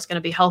Bart Starr was going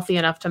to be healthy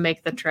enough to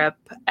make the trip,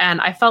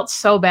 and I felt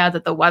so bad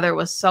that the weather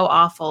was so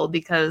awful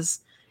because,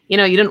 you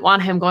didn't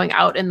want him going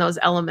out in those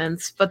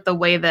elements, but the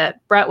way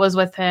that Brett was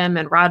with him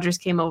and Rodgers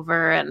came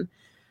over, and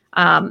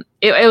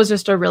it was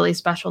just a really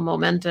special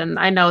moment, and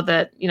I know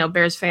that,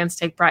 Bears fans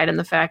take pride in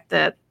the fact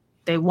that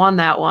they won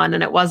that one,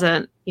 and it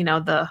wasn't,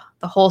 the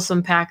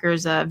wholesome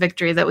Packers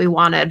victory that we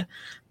wanted,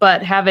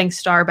 but having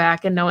Starr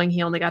back and knowing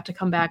he only got to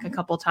come back a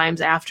couple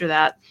times after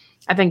that,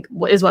 I think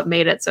is what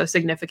made it so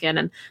significant.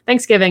 And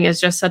Thanksgiving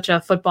is just such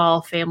a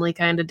football family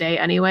kind of day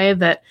anyway,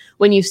 that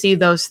when you see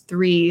those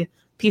three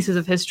pieces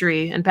of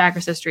history and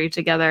Packers history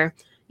together,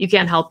 you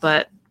can't help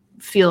but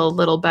feel a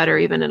little better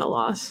even in a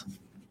loss.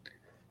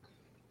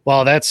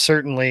 Well, that's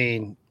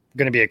certainly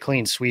going to be a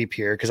clean sweep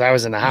here because I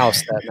was in the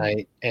house that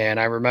night, and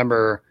I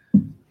remember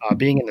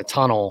being in the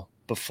tunnel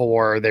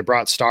before they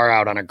brought Starr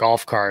out on a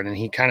golf cart, and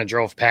he kind of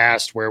drove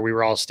past where we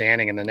were all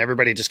standing, and then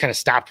everybody just kind of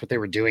stopped what they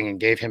were doing and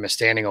gave him a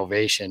standing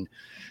ovation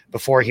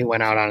before he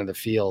went out onto the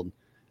field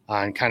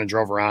and kind of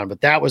drove around.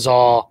 But that was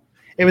all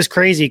 – it was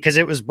crazy because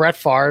it was Brett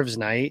Favre's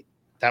night.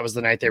 That was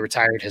the night they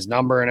retired his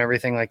number and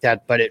everything like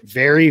that, but it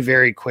very,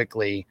 very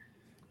quickly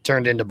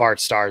turned into Bart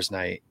Starr's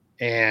night.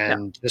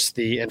 And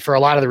and for a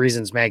lot of the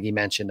reasons Maggie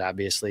mentioned,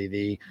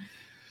 obviously,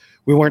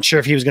 we weren't sure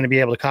if he was going to be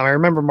able to come. I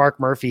remember Mark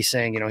Murphy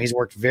saying, he's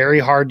worked very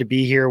hard to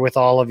be here with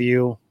all of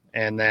you.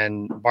 And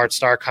then Bart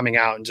Starr coming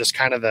out and just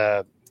kind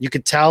of you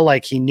could tell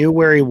like he knew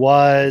where he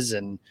was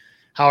and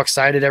how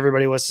excited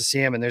everybody was to see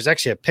him. And there's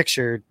actually a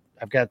picture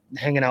I've got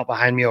hanging out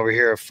behind me over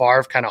here of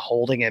Favre kind of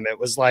holding him. It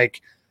was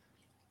like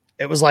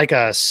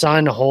a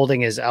son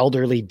holding his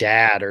elderly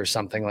dad or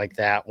something like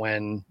that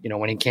when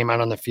he came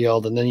out on the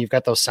field. And then you've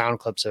got those sound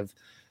clips of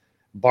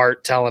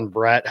Bart telling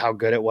Brett how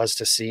good it was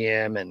to see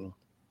him and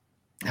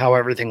how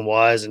everything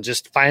was, and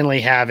just finally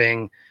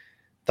having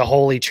the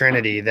holy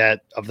trinity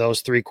of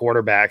those three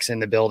quarterbacks in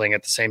the building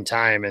at the same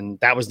time. And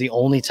that was the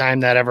only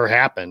time that ever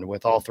happened,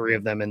 with all three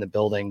of them in the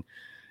building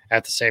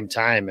at the same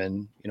time.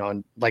 And,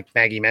 and like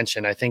Maggie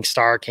mentioned, I think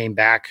Starr came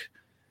back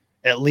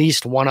at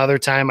least one other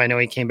time. I know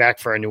he came back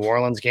for a New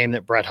Orleans game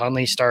that Brett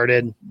Hundley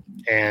started,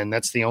 and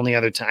that's the only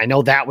other time. I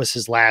know that was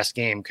his last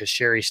game because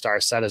Sherry Starr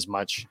said as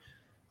much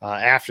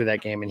after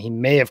that game, and he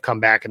may have come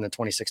back in the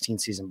 2016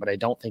 season, but I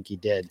don't think he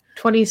did.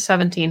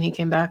 2017 he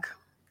came back.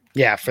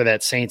 Yeah, for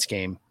that Saints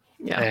game.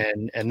 Yeah.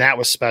 And that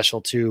was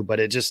special too, but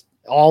it just,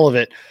 all of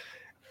it,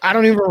 I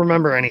don't even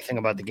remember anything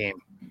about the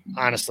game,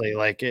 honestly.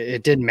 Like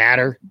it didn't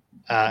matter.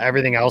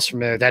 Everything else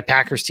from there, that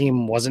Packers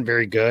team wasn't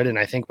very good, and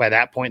I think by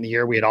that point in the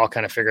year we had all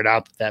kind of figured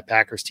out that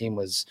Packers team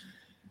was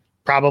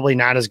probably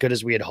not as good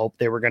as we had hoped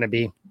they were going to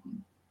be.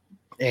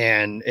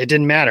 And it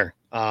didn't matter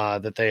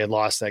that they had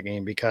lost that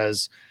game,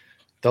 because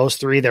those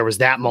three, there was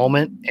that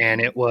moment, and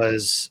it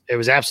was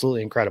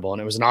absolutely incredible,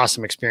 and it was an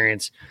awesome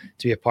experience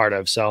to be a part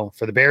of. So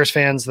for the Bears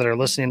fans that are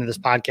listening to this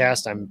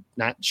podcast, I'm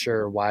not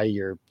sure why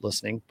you're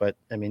listening, but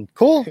I mean,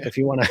 cool if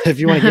you want to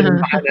get in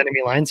behind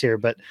enemy lines here.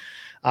 But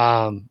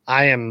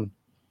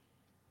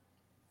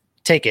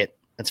take it.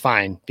 That's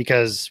fine,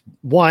 because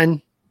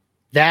one,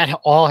 that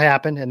all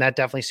happened, and that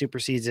definitely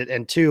supersedes it.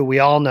 And two, we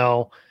all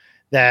know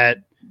that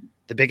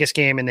the biggest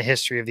game in the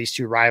history of these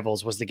two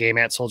rivals was the game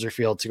at Soldier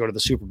Field to go to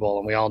the Super Bowl,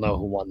 and we all know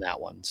who won that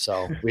one.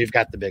 So we've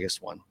got the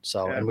biggest one.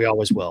 So, and we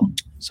always will.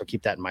 So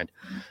keep that in mind.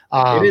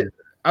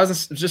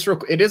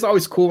 It is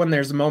always cool when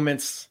there's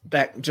moments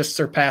that just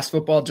surpass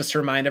football, just to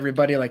remind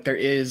everybody, like, there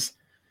is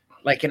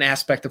like an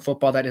aspect of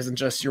football that isn't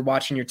just you're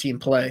watching your team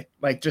play.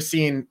 Like just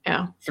seeing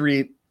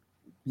three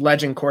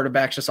legend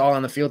quarterbacks just all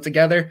on the field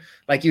together.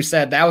 Like you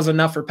said, that was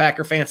enough for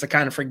Packer fans to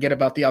kind of forget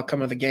about the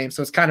outcome of the game.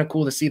 So it's kind of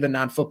cool to see the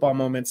non-football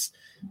moments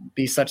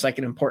be such like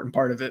an important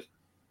part of it.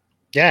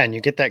 Yeah. And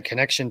you get that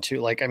connection to,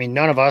 like, I mean,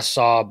 none of us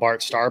saw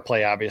Bart Starr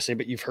play, obviously,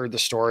 but you've heard the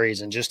stories,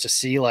 and just to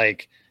see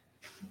like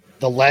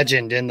the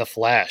legend in the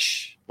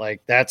flesh,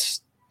 like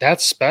that's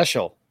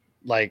special.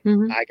 Like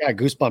I got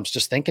goosebumps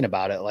just thinking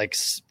about it. Like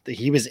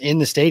he was in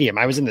the stadium.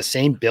 I was in the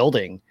same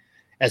building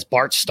as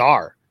Bart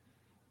Starr.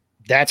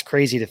 That's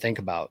crazy to think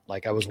about.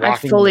 Like I was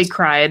walking. I fully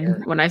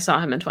cried when I saw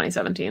him in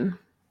 2017.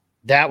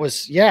 That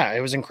was,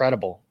 it was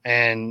incredible.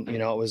 And, it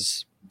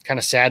was kind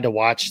of sad to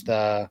watch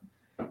the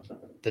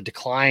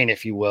decline,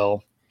 if you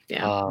will,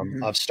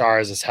 of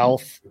Starr's his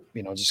health,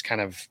 just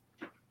kind of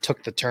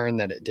took the turn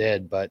that it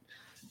did. But,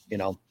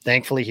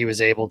 thankfully he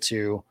was able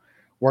to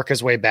work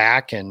his way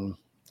back and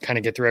kind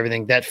of get through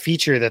everything. That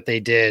feature that they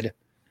did,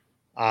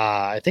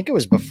 I think it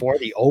was before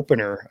the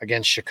opener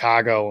against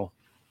Chicago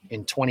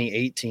in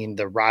 2018,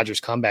 the Rodgers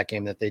comeback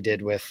game that they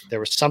did there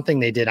was something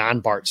they did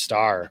on Bart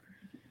Starr.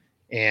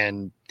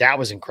 And that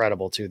was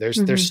incredible too. There's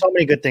so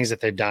many good things that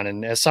they've done.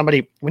 And as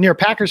somebody, when you're a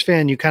Packers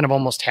fan, you kind of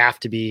almost have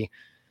to be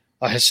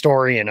a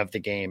historian of the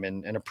game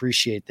and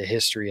appreciate the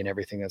history and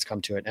everything that's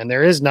come to it. And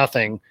there's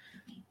nothing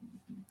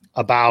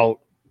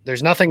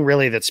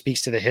really that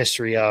speaks to the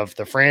history of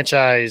the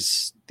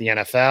franchise, the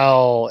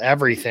NFL,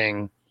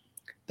 everything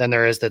than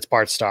there is that's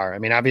Bart Starr. I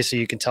mean, obviously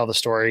you can tell the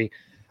story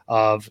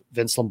of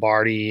Vince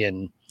Lombardi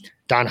and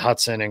Don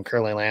Hutson and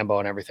Curly Lambeau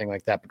and everything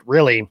like that. But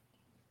really,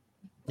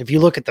 if you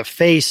look at the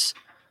face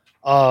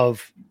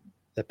of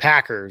the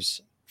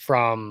Packers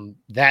from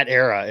that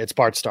era, it's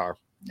Bart Starr.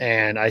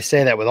 And I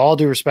say that with all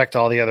due respect to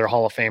all the other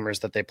Hall of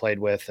Famers that they played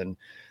with. And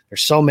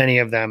there's so many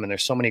of them and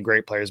there's so many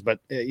great players. But,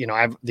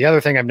 the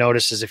other thing I've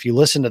noticed is if you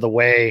listen to the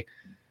way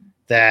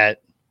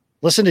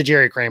listen to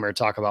Jerry Kramer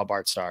talk about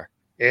Bart Starr,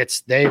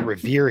 they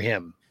revere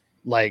him.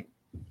 Like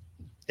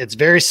it's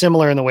very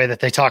similar in the way that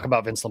they talk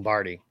about Vince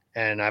Lombardi.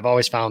 And I've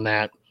always found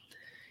that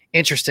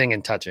interesting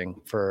and touching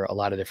for a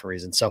lot of different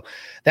reasons. So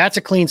that's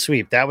a clean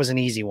sweep. That was an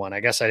easy one. I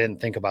guess I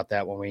didn't think about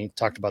that when we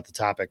talked about the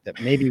topic,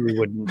 that maybe we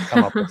wouldn't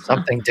come up with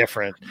something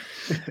different.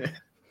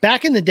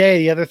 Back in the day,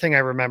 the other thing I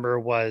remember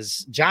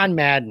was John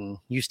Madden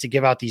used to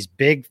give out these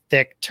big,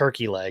 thick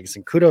turkey legs,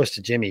 and kudos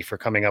to Jimmy for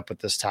coming up with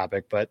this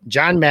topic. But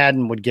John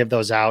Madden would give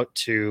those out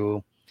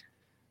to,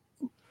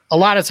 a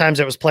lot of times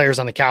it was players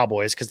on the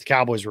Cowboys, because the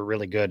Cowboys were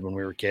really good when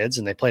we were kids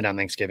and they played on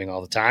Thanksgiving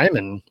all the time.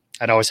 And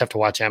I'd always have to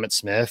watch Emmitt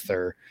Smith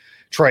or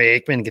Troy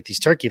Aikman get these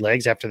turkey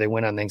legs after they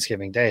win on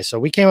Thanksgiving Day. So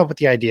we came up with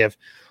the idea of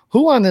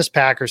who on this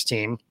Packers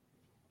team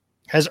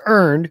has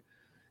earned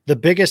the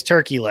biggest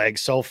turkey leg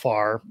so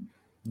far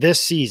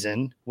this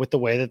season with the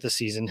way that the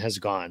season has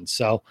gone.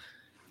 So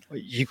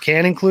you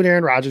can include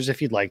Aaron Rodgers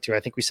if you'd like to. I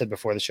think we said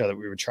before the show that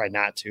we would try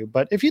not to,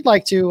 but if you'd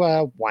like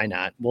to, why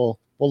not? We'll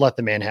let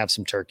the man have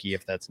some turkey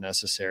if that's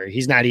necessary.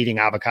 He's not eating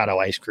avocado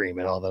ice cream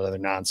and all that other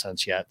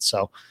nonsense yet.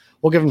 So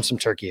we'll give him some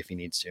turkey if he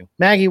needs to.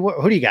 Maggie,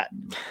 who do you got?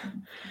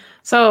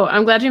 So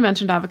I'm glad you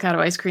mentioned avocado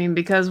ice cream,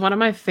 because one of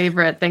my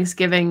favorite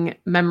Thanksgiving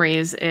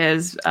memories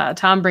is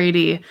Tom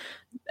Brady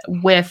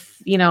with,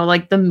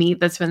 like the meat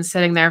that's been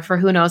sitting there for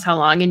who knows how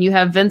long. And you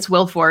have Vince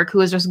Wilfork,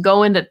 who is just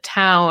going to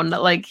town.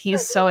 Like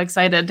he's so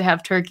excited to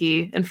have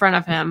turkey in front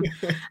of him.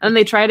 And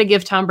they try to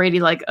give Tom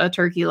Brady like a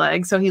turkey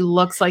leg, so he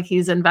looks like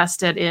he's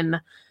invested in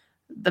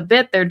the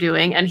bit they're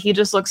doing. And he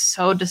just looks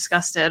so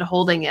disgusted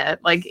holding it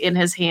like in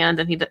his hand.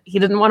 And he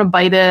didn't want to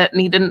bite it,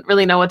 and he didn't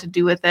really know what to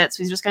do with it.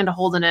 So he's just kind of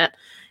holding it.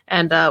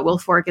 And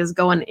Wilfork is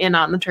going in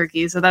on the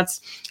turkey. So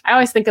I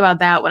always think about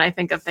that when I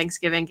think of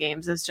Thanksgiving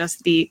games, is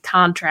just the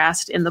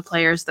contrast in the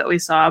players that we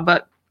saw.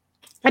 But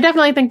I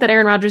definitely think that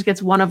Aaron Rodgers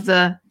gets one of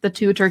the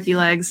two turkey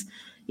legs.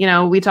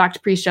 We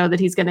talked pre-show that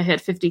he's going to hit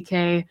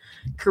 50K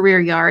career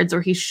yards, or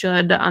he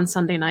should, on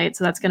Sunday night.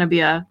 So that's going to be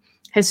a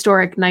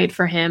historic night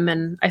for him.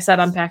 And I said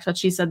on Pack's What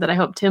She Said that I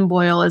hope Tim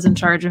Boyle is in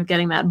charge of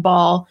getting that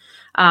ball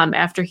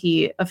after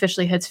he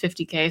officially hits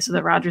 50K, so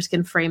that Rodgers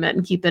can frame it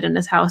and keep it in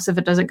his house if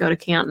it doesn't go to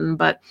Canton.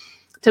 But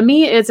to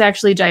me, it's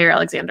actually Jair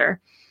Alexander.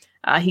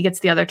 He gets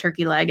the other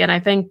turkey leg. And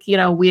I think,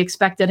 we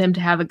expected him to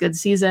have a good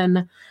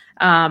season.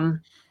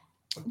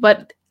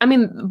 But I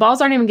mean, balls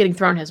aren't even getting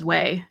thrown his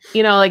way. He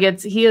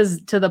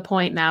is to the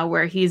point now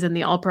where he's in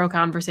the all-pro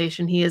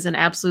conversation. He is an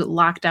absolute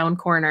lockdown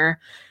corner.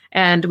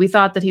 And we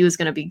thought that he was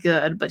going to be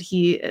good, but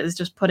he is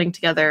just putting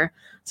together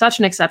such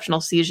an exceptional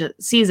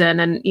season.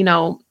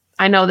 And,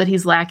 I know that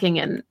he's lacking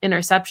in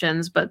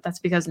interceptions, but that's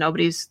because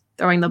nobody's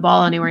throwing the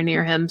ball anywhere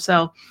near him.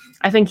 So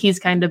I think he's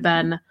kind of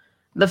been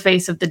the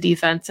face of the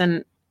defense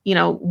and,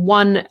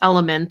 one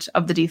element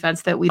of the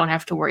defense that we don't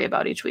have to worry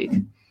about each week.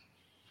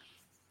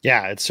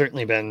 Yeah, it's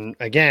certainly been,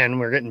 again,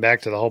 we're getting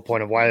back to the whole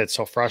point of why it's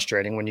so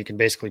frustrating when you can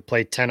basically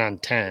play 10 on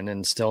 10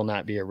 and still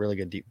not be a really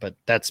good deep, but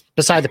that's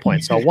beside the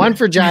point. So one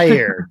for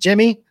Jair.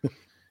 Jimmy?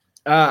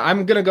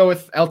 I'm going to go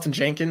with Elton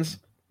Jenkins.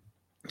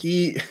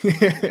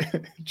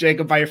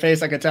 Jacob, by your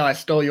face, I could tell I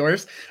stole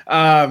yours.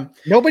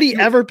 Nobody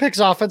ever picks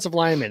offensive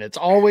linemen. It's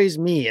always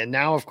me. And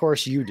now, of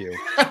course, you do.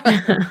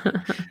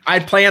 I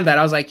planned that.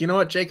 I was like, you know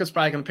what? Jacob's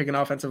probably going to pick an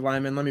offensive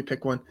lineman. Let me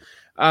pick one.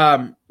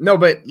 No,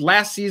 but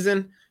last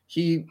season,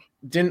 he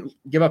didn't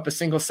give up a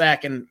single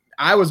sack. And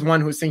I was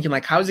one who was thinking,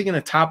 like, how is he going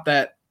to top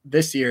that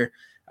this year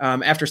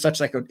after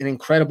such like an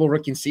incredible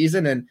rookie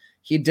season? And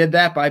he did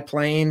that by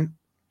playing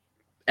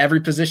every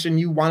position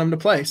you want him to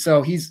play.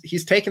 So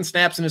he's taken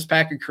snaps in his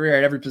Packer career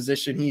at every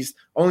position. He's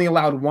only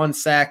allowed 1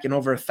 sack in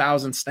over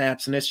 1,000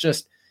 snaps. And it's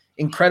just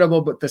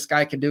incredible what this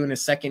guy can do in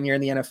his second year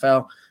in the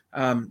NFL,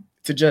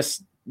 to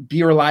just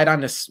be relied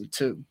on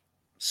to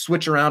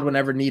switch around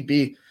whenever need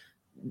be.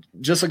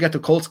 Just look at the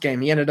Colts game.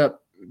 He ended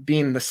up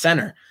being the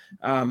center.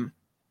 And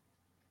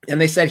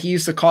they said he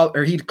used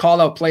to he'd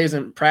call out plays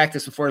in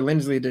practice before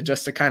Lindsley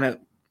to kind of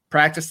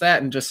practice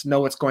that and just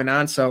know what's going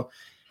on. So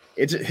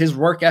his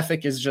work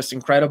ethic is just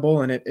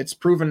incredible, and it's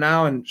proven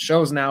now and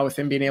shows now with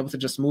him being able to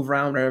just move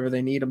around wherever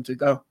they need him to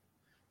go.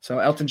 So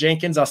Elgton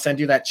Jenkins, I'll send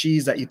you that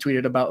cheese that you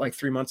tweeted about like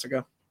 3 months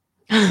ago.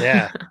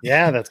 Yeah,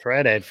 that's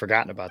right. I had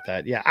forgotten about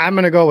that. Yeah, I'm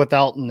going to go with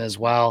Elgton as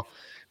well.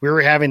 We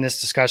were having this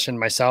discussion,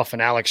 myself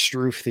and Alex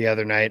Struth, the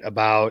other night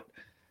about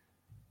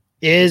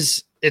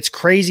it's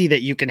crazy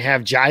that you can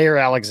have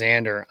Jair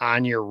Alexander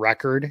on your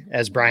record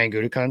as Brian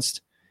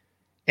Gutekunst,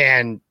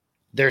 and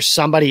there's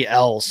somebody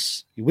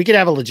else. We could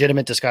have a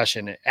legitimate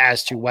discussion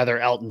as to whether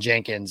Elgton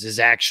Jenkins is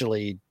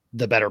actually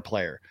the better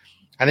player.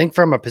 I think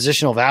from a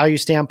positional value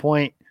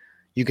standpoint,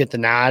 you get the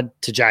nod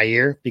to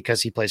Jair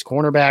because he plays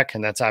cornerback,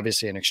 and that's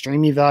obviously an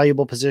extremely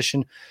valuable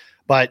position.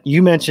 But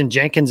you mentioned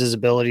Jenkins'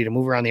 ability to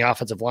move around the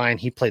offensive line.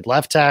 He played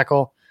left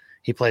tackle.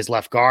 He plays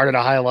left guard at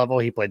a high level.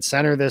 He played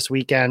center this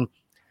weekend.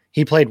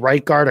 He played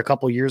right guard a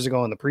couple years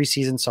ago in the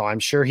preseason, so I'm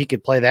sure he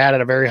could play that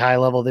at a very high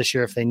level this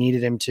year if they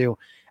needed him to.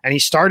 And he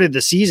started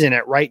the season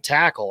at right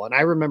tackle. And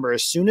I remember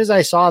as soon as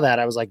I saw that,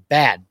 I was like,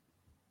 bad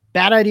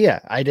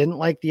idea. I didn't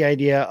like the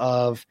idea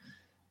of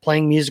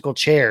playing musical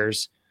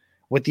chairs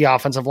with the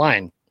offensive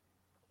line.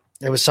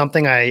 It was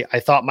something I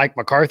thought Mike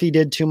McCarthy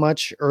did too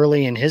much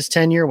early in his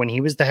tenure when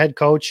he was the head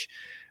coach.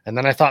 And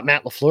then I thought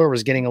Matt LaFleur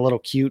was getting a little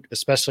cute,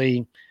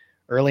 especially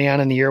early on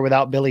in the year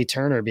without Billy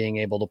Turner being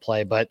able to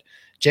play. But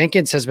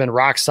Jenkins has been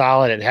rock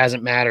solid. It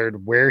hasn't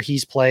mattered where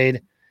he's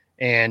played.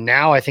 And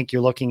now I think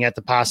you're looking at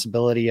the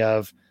possibility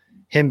of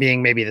him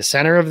being maybe the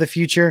center of the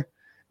future.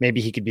 Maybe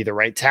he could be the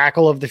right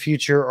tackle of the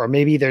future, or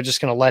maybe they're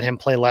just going to let him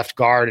play left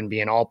guard and be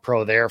an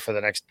all-pro there for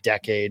the next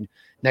decade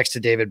next to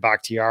David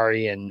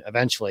Bakhtiari. And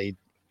eventually,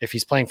 if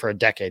he's playing for a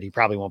decade, he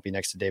probably won't be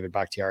next to David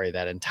Bakhtiari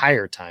that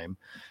entire time.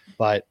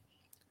 But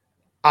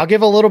I'll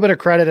give a little bit of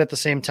credit at the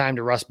same time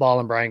to Russ Ball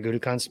and Brian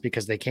Gutekunst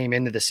because they came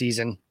into the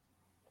season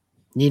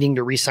needing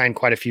to re-sign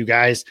quite a few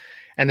guys,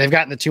 and they've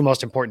gotten the 2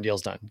 most important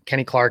deals done.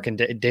 Kenny Clark and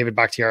David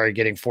Bakhtiari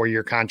getting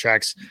 4-year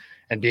contracts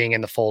and being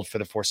in the fold for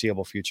the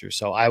foreseeable future.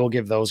 So I will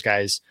give those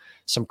guys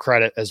some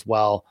credit as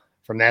well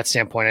from that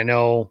standpoint. I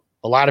know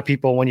a lot of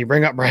people, when you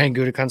bring up Brian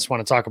Gutekunst,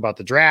 want to talk about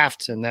the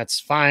draft, and that's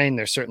fine.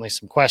 There's certainly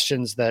some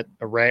questions that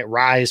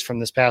arise from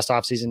this past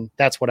offseason.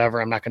 That's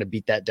whatever. I'm not going to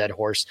beat that dead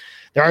horse.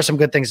 There are some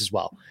good things as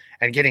well.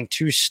 And getting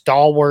 2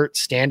 stalwart,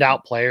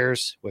 standout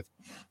players with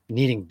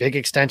needing big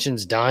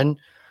extensions done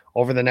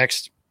over the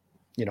next,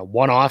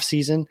 one off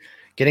season,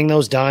 getting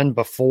those done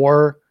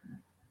before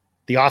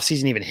the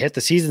offseason even hit. The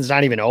season's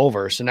not even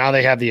over. So now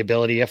they have the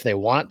ability, if they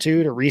want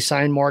to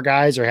re-sign more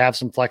guys or have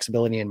some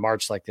flexibility in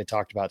March, like they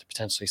talked about, to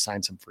potentially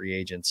sign some free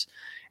agents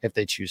if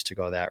they choose to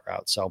go that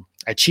route. So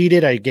I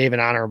cheated. I gave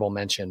an honorable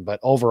mention, but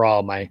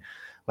overall my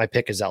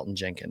pick is Elgton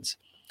Jenkins.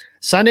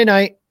 Sunday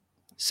night,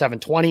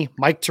 7:20,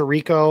 Mike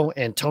Tirico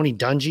and Tony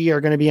Dungy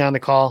are going to be on the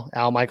call.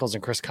 Al Michaels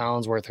and Chris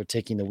Collinsworth are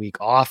taking the week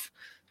off.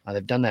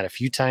 They've done that a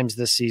few times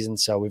this season.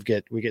 So we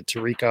get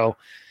Tirico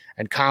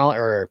and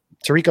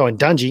Tirico and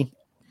Dungy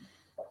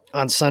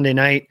on Sunday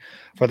night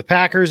for the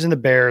Packers and the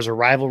Bears, a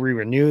rivalry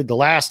renewed. The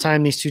last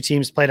time these 2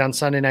 teams played on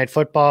Sunday Night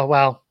Football,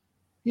 well,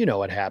 you know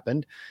what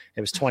happened.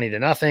 It was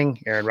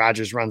 20-0. Aaron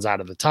Rodgers runs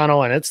out of the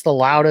tunnel, and it's the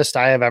loudest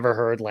I have ever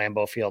heard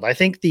Lambeau Field. I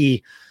think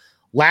the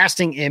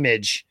lasting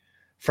image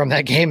from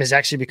that game has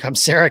actually become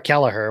Sarah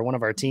Kelleher, one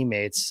of our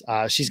teammates.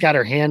 She's got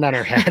her hand on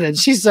her head, and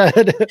she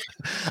said,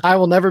 "I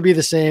will never be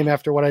the same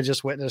after what I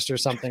just witnessed," or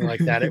something like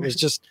that. It was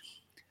just,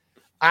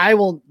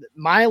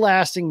 my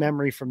lasting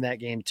memory from that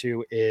game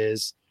too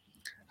is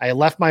I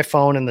left my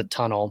phone in the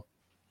tunnel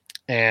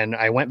and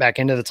I went back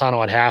into the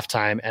tunnel at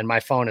halftime, and my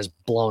phone is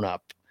blown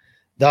up.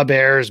 The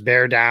Bears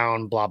bear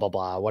down, blah, blah,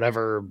 blah,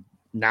 whatever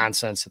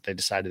nonsense that they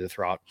decided to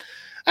throw out.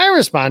 I didn't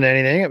respond to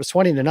anything. It was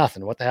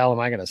 20-0. What the hell am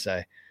I going to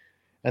say?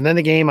 And then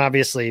the game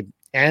obviously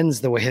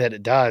ends the way that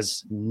it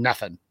does.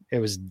 Nothing. It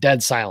was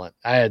dead silent.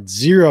 I had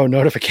 0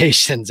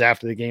 notifications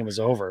after the game was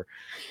over.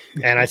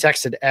 And I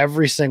texted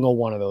every single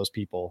one of those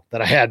people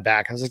that I had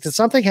back. I was like, did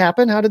something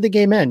happen? How did the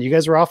game end? You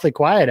guys were awfully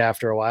quiet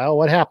after a while.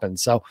 What happened?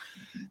 So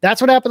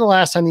that's what happened the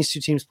last time these 2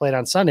 teams played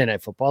on Sunday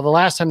Night Football. The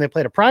last time they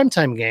played a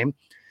primetime game,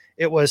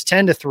 it was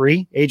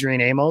 10-3,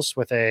 Adrian Amos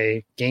with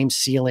a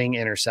game-sealing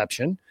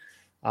interception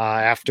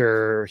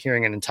after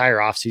hearing an entire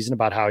offseason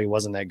about how he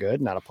wasn't that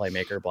good, not a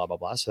playmaker, blah, blah,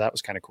 blah. So that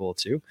was kind of cool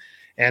too.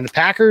 And the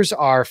Packers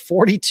are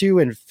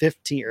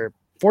 42-15 or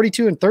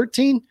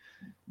 42-13.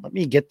 Let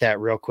me get that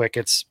real quick.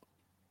 It's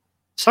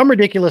some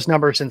ridiculous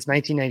number since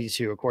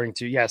 1992, according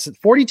to,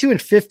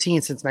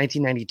 42-15 since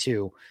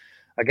 1992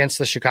 against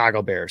the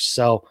Chicago Bears.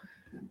 So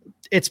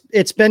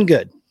it's been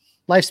good.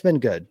 Life's been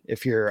good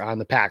if you're on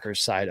the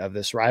Packers side of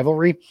this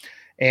rivalry.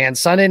 And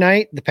Sunday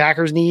night, the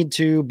Packers need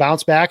to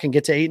bounce back and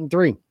get to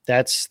 8-3.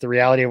 That's the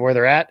reality of where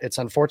they're at. It's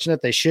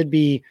unfortunate. They should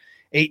be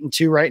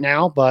 8-2 right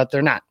now, but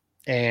they're not.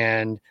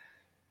 And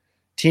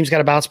teams got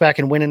to bounce back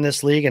and win in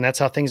this league, and that's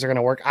how things are going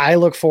to work. I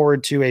look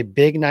forward to a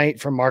big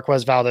night from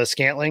Marquez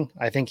Valdes-Scantling.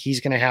 I think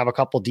he's going to have a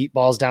couple deep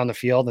balls down the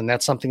field, and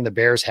that's something the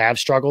Bears have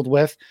struggled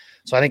with.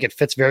 So I think it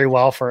fits very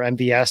well for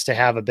MVS to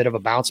have a bit of a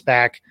bounce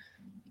back.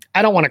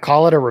 I don't want to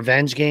call it a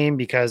revenge game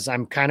because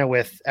I'm kind of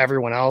with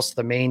everyone else.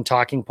 The main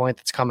talking point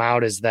that's come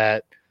out is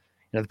that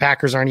the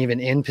Packers aren't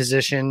even in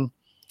position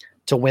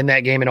to win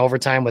that game in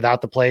overtime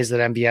without the plays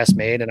that MVS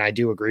made, and I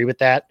do agree with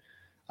that.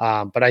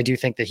 But I do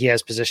think that he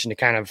has position to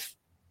kind of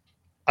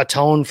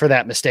atone for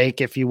that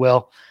mistake, if you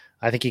will.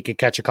 I think he could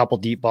catch a couple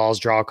deep balls,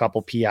 draw a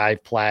couple PI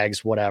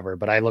flags, whatever.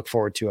 But I look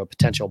forward to a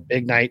potential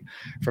big night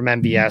from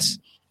MVS.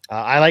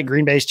 I like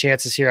Green Bay's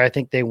chances here. I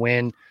think they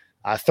win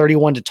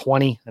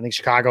 31-20. I think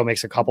Chicago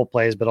makes a couple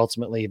plays, but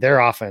ultimately their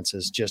offense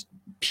is just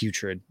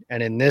putrid.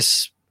 And in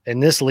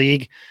this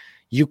league,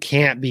 you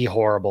can't be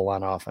horrible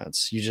on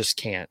offense. You just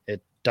can't.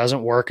 It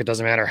doesn't work. It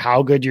doesn't matter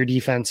how good your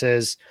defense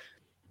is.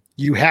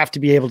 You have to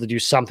be able to do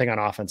something on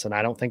offense, and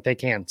I don't think they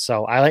can.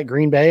 So I like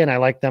Green Bay, and I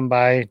like them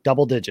by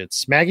double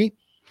digits. Maggie?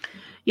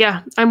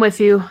 Yeah, I'm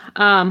with you.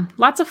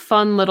 Lots of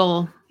fun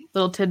little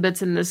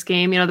tidbits in this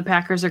game. The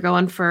Packers are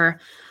going for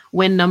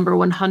win number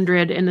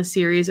 100 in the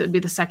series. It would be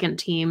the second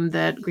team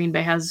that Green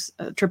Bay has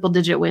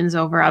triple-digit wins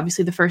over.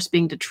 Obviously, the first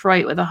being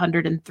Detroit with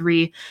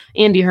 103.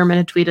 Andy Herman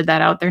had tweeted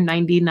that out. They're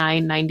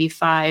 99,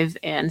 95,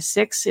 and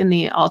 6 in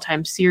the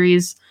all-time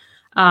series.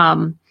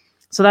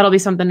 So that'll be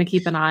something to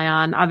keep an eye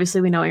on.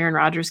 Obviously, we know Aaron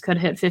Rodgers could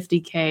hit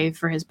 50K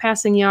for his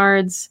passing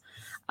yards.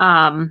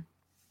 And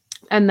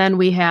then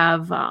we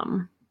have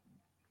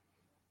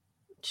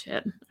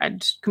I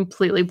just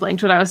completely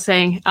blanked what I was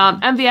saying.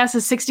 MVS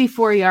is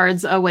 64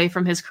 yards away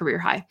from his career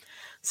high.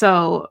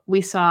 So we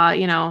saw,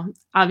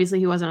 obviously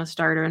he wasn't a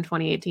starter in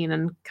 2018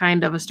 and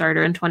kind of a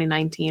starter in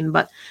 2019,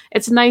 but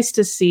it's nice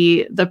to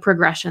see the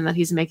progression that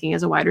he's making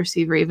as a wide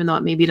receiver, even though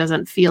it maybe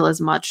doesn't feel as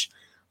much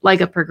like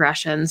a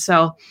progression.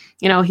 So,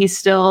 he's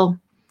still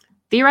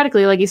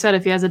theoretically, like you said,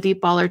 if he has a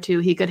deep ball or two,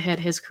 he could hit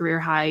his career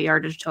high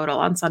yardage total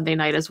on Sunday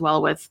night as well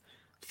with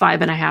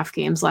 5.5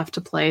 games left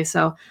to play.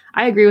 So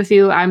I agree with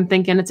you. I'm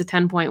thinking it's a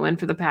 10-point win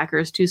for the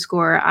Packers to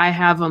score. I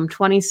have them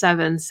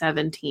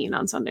 27-17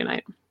 on Sunday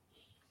night.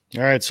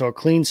 All right. So a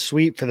clean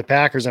sweep for the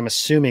Packers, I'm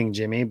assuming,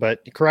 Jimmy,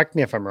 but correct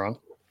me if I'm wrong.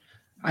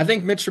 I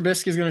think Mitch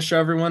Trubisky is going to show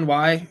everyone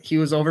why he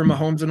was over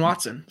Mahomes and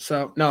Watson.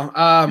 So no,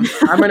 I'm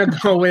going to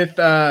go with,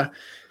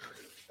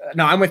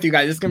 no, I'm with you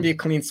guys. It's going to be a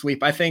clean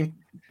sweep. I think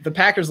the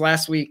Packers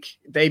last week,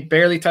 they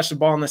barely touched the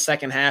ball in the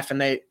second half,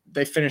 and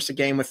they finished the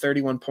game with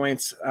 31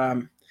 points.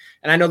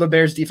 And I know the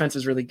Bears defense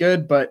is really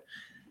good, but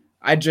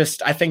I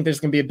think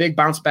there's going to be a big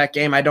bounce back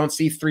game. I don't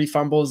see 3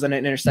 fumbles and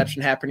an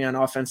interception happening on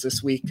offense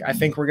this week. I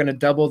think we're going to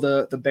double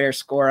the Bears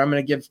score. I'm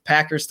going to give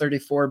Packers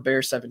 34,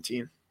 Bears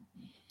 17.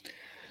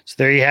 So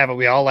there you have it.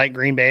 We all like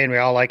Green Bay, and we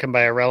all like them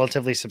by a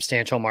relatively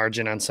substantial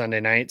margin on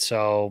Sunday night.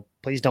 So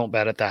please don't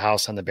bet at the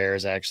house on the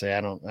Bears. Actually,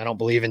 I don't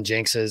believe in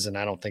jinxes, and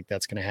I don't think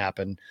that's going to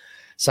happen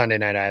Sunday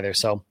night either.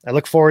 So I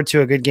look forward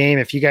to a good game.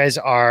 If you guys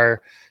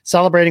are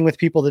celebrating with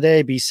people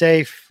today, be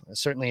safe.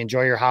 Certainly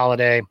enjoy your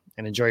holiday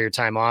and enjoy your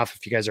time off.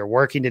 If you guys are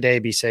working today,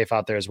 be safe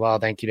out there as well.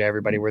 Thank you to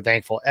everybody. We're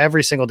thankful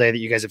every single day that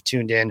you guys have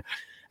tuned in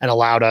and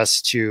allowed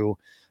us to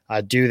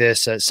do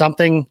this.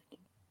 Something,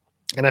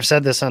 and I've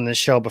said this on this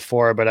show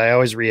before, but I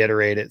always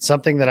reiterate it.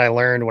 Something that I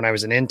learned when I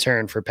was an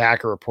intern for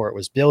Packer Report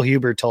was Bill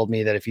Huber told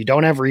me that if you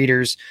don't have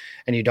readers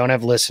and you don't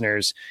have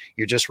listeners,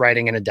 you're just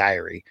writing in a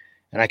diary.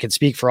 And I can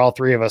speak for all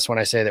 3 of us when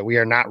I say that we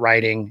are not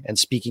writing and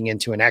speaking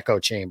into an echo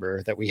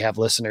chamber, that we have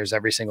listeners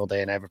every single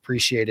day. And I've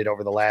appreciated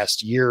over the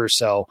last year or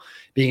so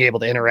being able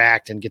to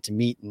interact and get to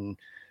meet and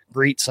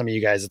greet some of you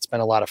guys. It's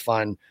been a lot of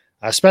fun,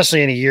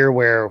 especially in a year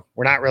where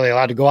we're not really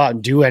allowed to go out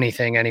and do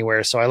anything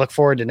anywhere. So I look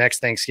forward to next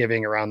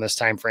Thanksgiving around this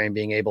time frame,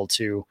 being able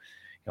to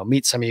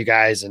meet some of you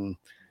guys and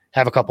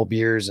have a couple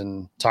beers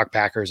and talk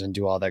Packers and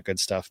do all that good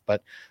stuff.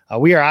 But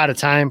we are out of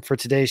time for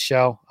today's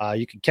show.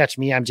 You can catch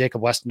me. I'm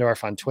Jacob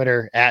Westendorf on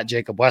Twitter at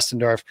Jacob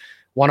Westendorf.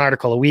 1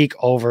 article a week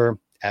over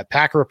at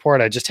Packer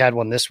Report. I just had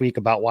one this week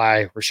about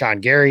why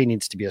Rashawn Gary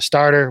needs to be a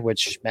starter,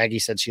 which Maggie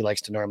said she likes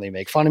to normally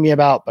make fun of me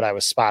about, but I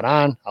was spot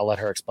on. I'll let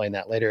her explain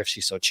that later if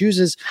she so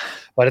chooses.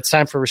 But it's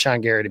time for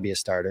Rashawn Gary to be a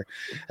starter.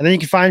 And then you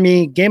can find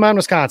me Game On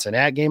Wisconsin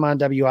at Game On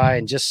WI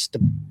and just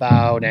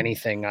about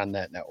anything on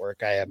that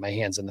network. I have my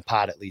hands in the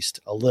pot at least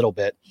a little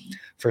bit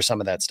for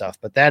some of that stuff.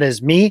 But that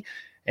is me,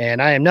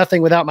 and I am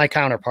nothing without my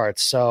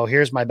counterparts. So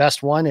here's my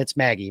best one. It's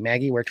Maggie.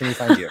 Maggie, where can we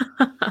find you?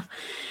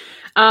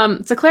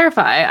 To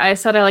clarify, I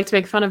said I like to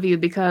make fun of you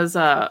because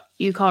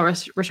you call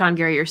Rashawn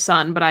Gary your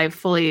son, but I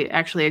fully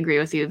actually agree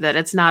with you that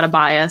it's not a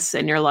bias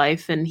in your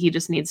life and he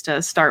just needs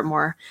to start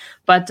more.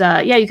 But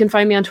yeah, you can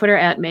find me on Twitter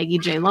at Maggie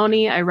J.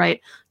 Loney. I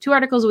write 2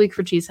 articles a week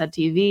for Cheesehead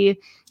TV.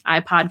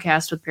 I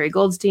podcast with Perry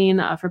Goldstein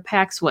for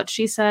PAX What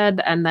She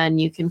Said. And then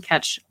you can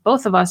catch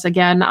both of us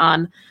again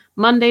on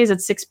Mondays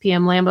at 6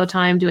 p.m. Lambeau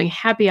time doing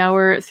happy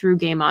hour through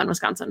Game On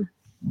Wisconsin.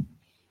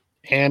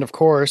 And of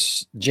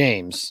course,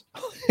 James.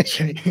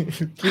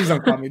 Please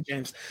don't call me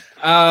James.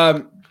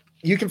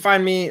 You can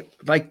find me,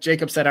 like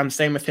Jacob said, I'm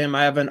staying with him.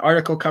 I have an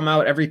article come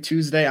out every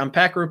Tuesday on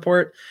Packer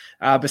Report.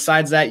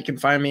 Besides that, you can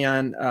find me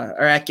on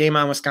or at Game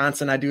On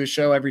Wisconsin. I do a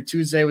show every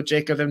Tuesday with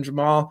Jacob and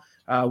Jamal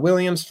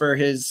Williams for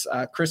his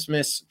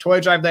Christmas toy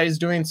drive that he's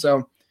doing.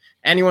 So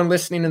anyone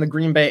listening in the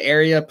Green Bay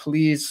area,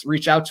 please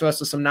reach out to us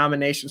with some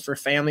nominations for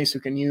families who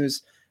can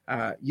use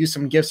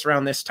some gifts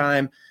around this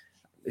time.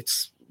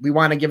 We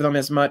want to give them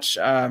as much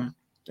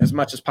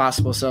as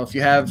possible. So if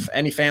you have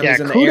any families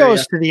in the area.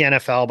 Kudos to the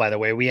NFL, by the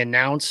way. We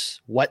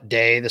announce what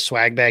day the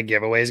swag bag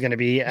giveaway is going to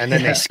be, and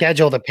then they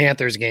schedule the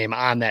Panthers game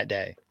on that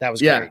day. That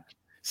was great.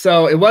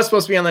 So it was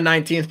supposed to be on the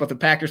 19th, but the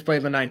Packers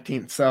played the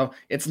 19th. So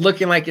it's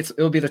looking like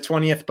it'll be the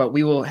 20th, but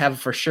we will have a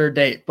for sure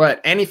date.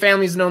 But any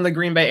families in the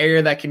Green Bay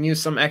area that can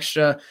use some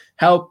extra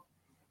help,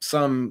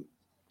 some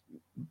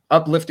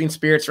uplifting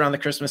spirits around the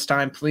Christmas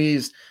time,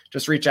 please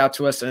just reach out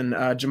to us, and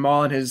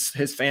Jamal and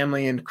his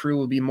family and crew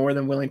will be more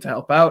than willing to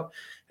help out.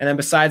 And then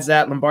besides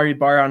that, Lombardi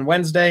Bar on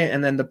Wednesday,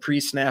 and then the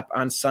pre-snap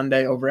on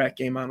Sunday over at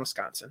Game On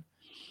Wisconsin.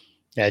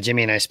 Yeah,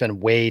 Jimmy and I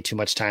spend way too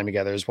much time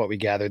together is what we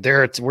gathered.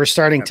 We're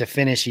starting to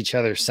finish each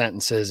other's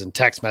sentences and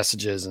text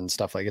messages and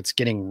stuff. Like, it's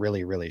getting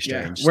really, really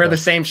strange. Wear the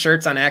same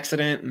shirts on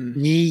accident.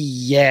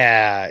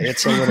 Yeah,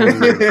 it's a little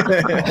weird.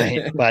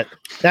 Right? But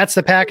that's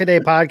the Pack-A-Day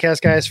podcast,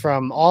 guys,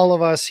 from all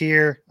of us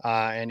here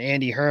and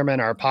Andy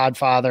Herman, our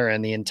podfather,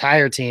 and the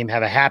entire team.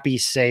 Have a happy,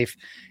 safe,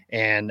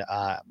 and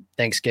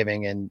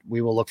Thanksgiving. And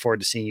we will look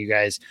forward to seeing you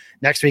guys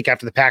next week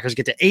after the Packers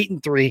get to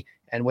 8-3.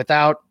 And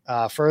without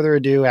further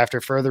ado,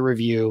 after further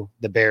review,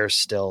 the Bears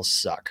still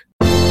suck.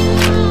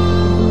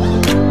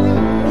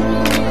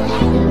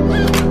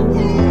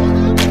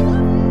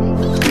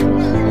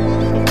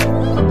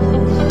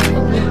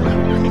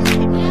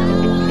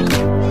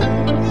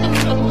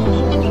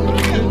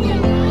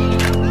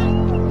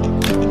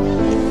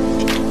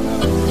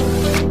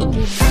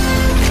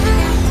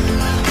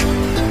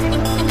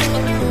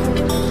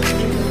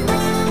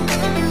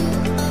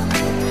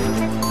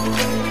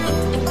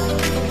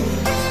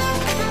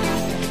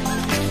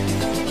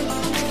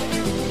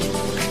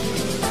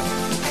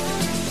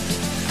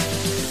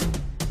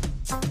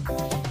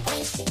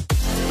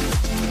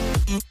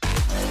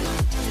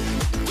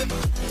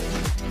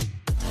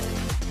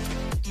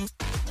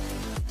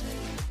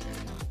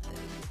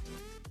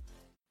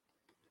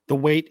 The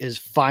wait is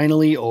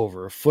finally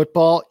over.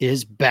 Football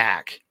is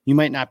back. You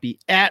might not be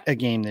at a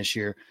game this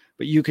year,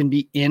 but you can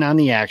be in on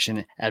the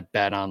action at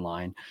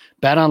BetOnline.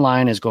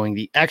 BetOnline is going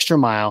the extra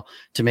mile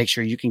to make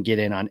sure you can get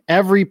in on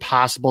every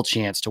possible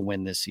chance to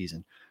win this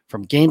season.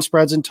 From game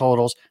spreads and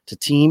totals to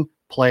team,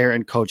 player,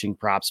 and coaching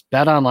props,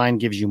 BetOnline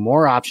gives you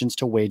more options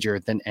to wager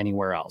than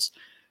anywhere else.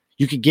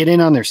 You could get in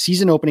on their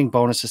season opening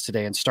bonuses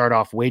today and start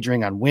off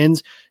wagering on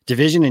wins,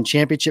 division, and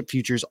championship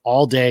futures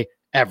all day,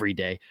 every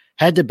day.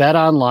 Head to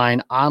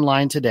BetOnline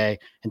online today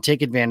and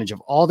take advantage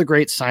of all the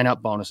great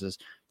sign-up bonuses.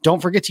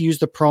 Don't forget to use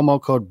the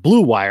promo code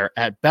BlueWire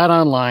at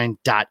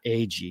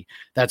betonline.ag.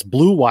 That's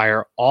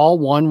BlueWire, all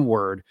one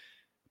word.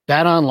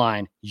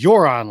 BetOnline,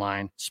 your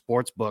online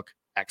sportsbook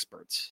experts.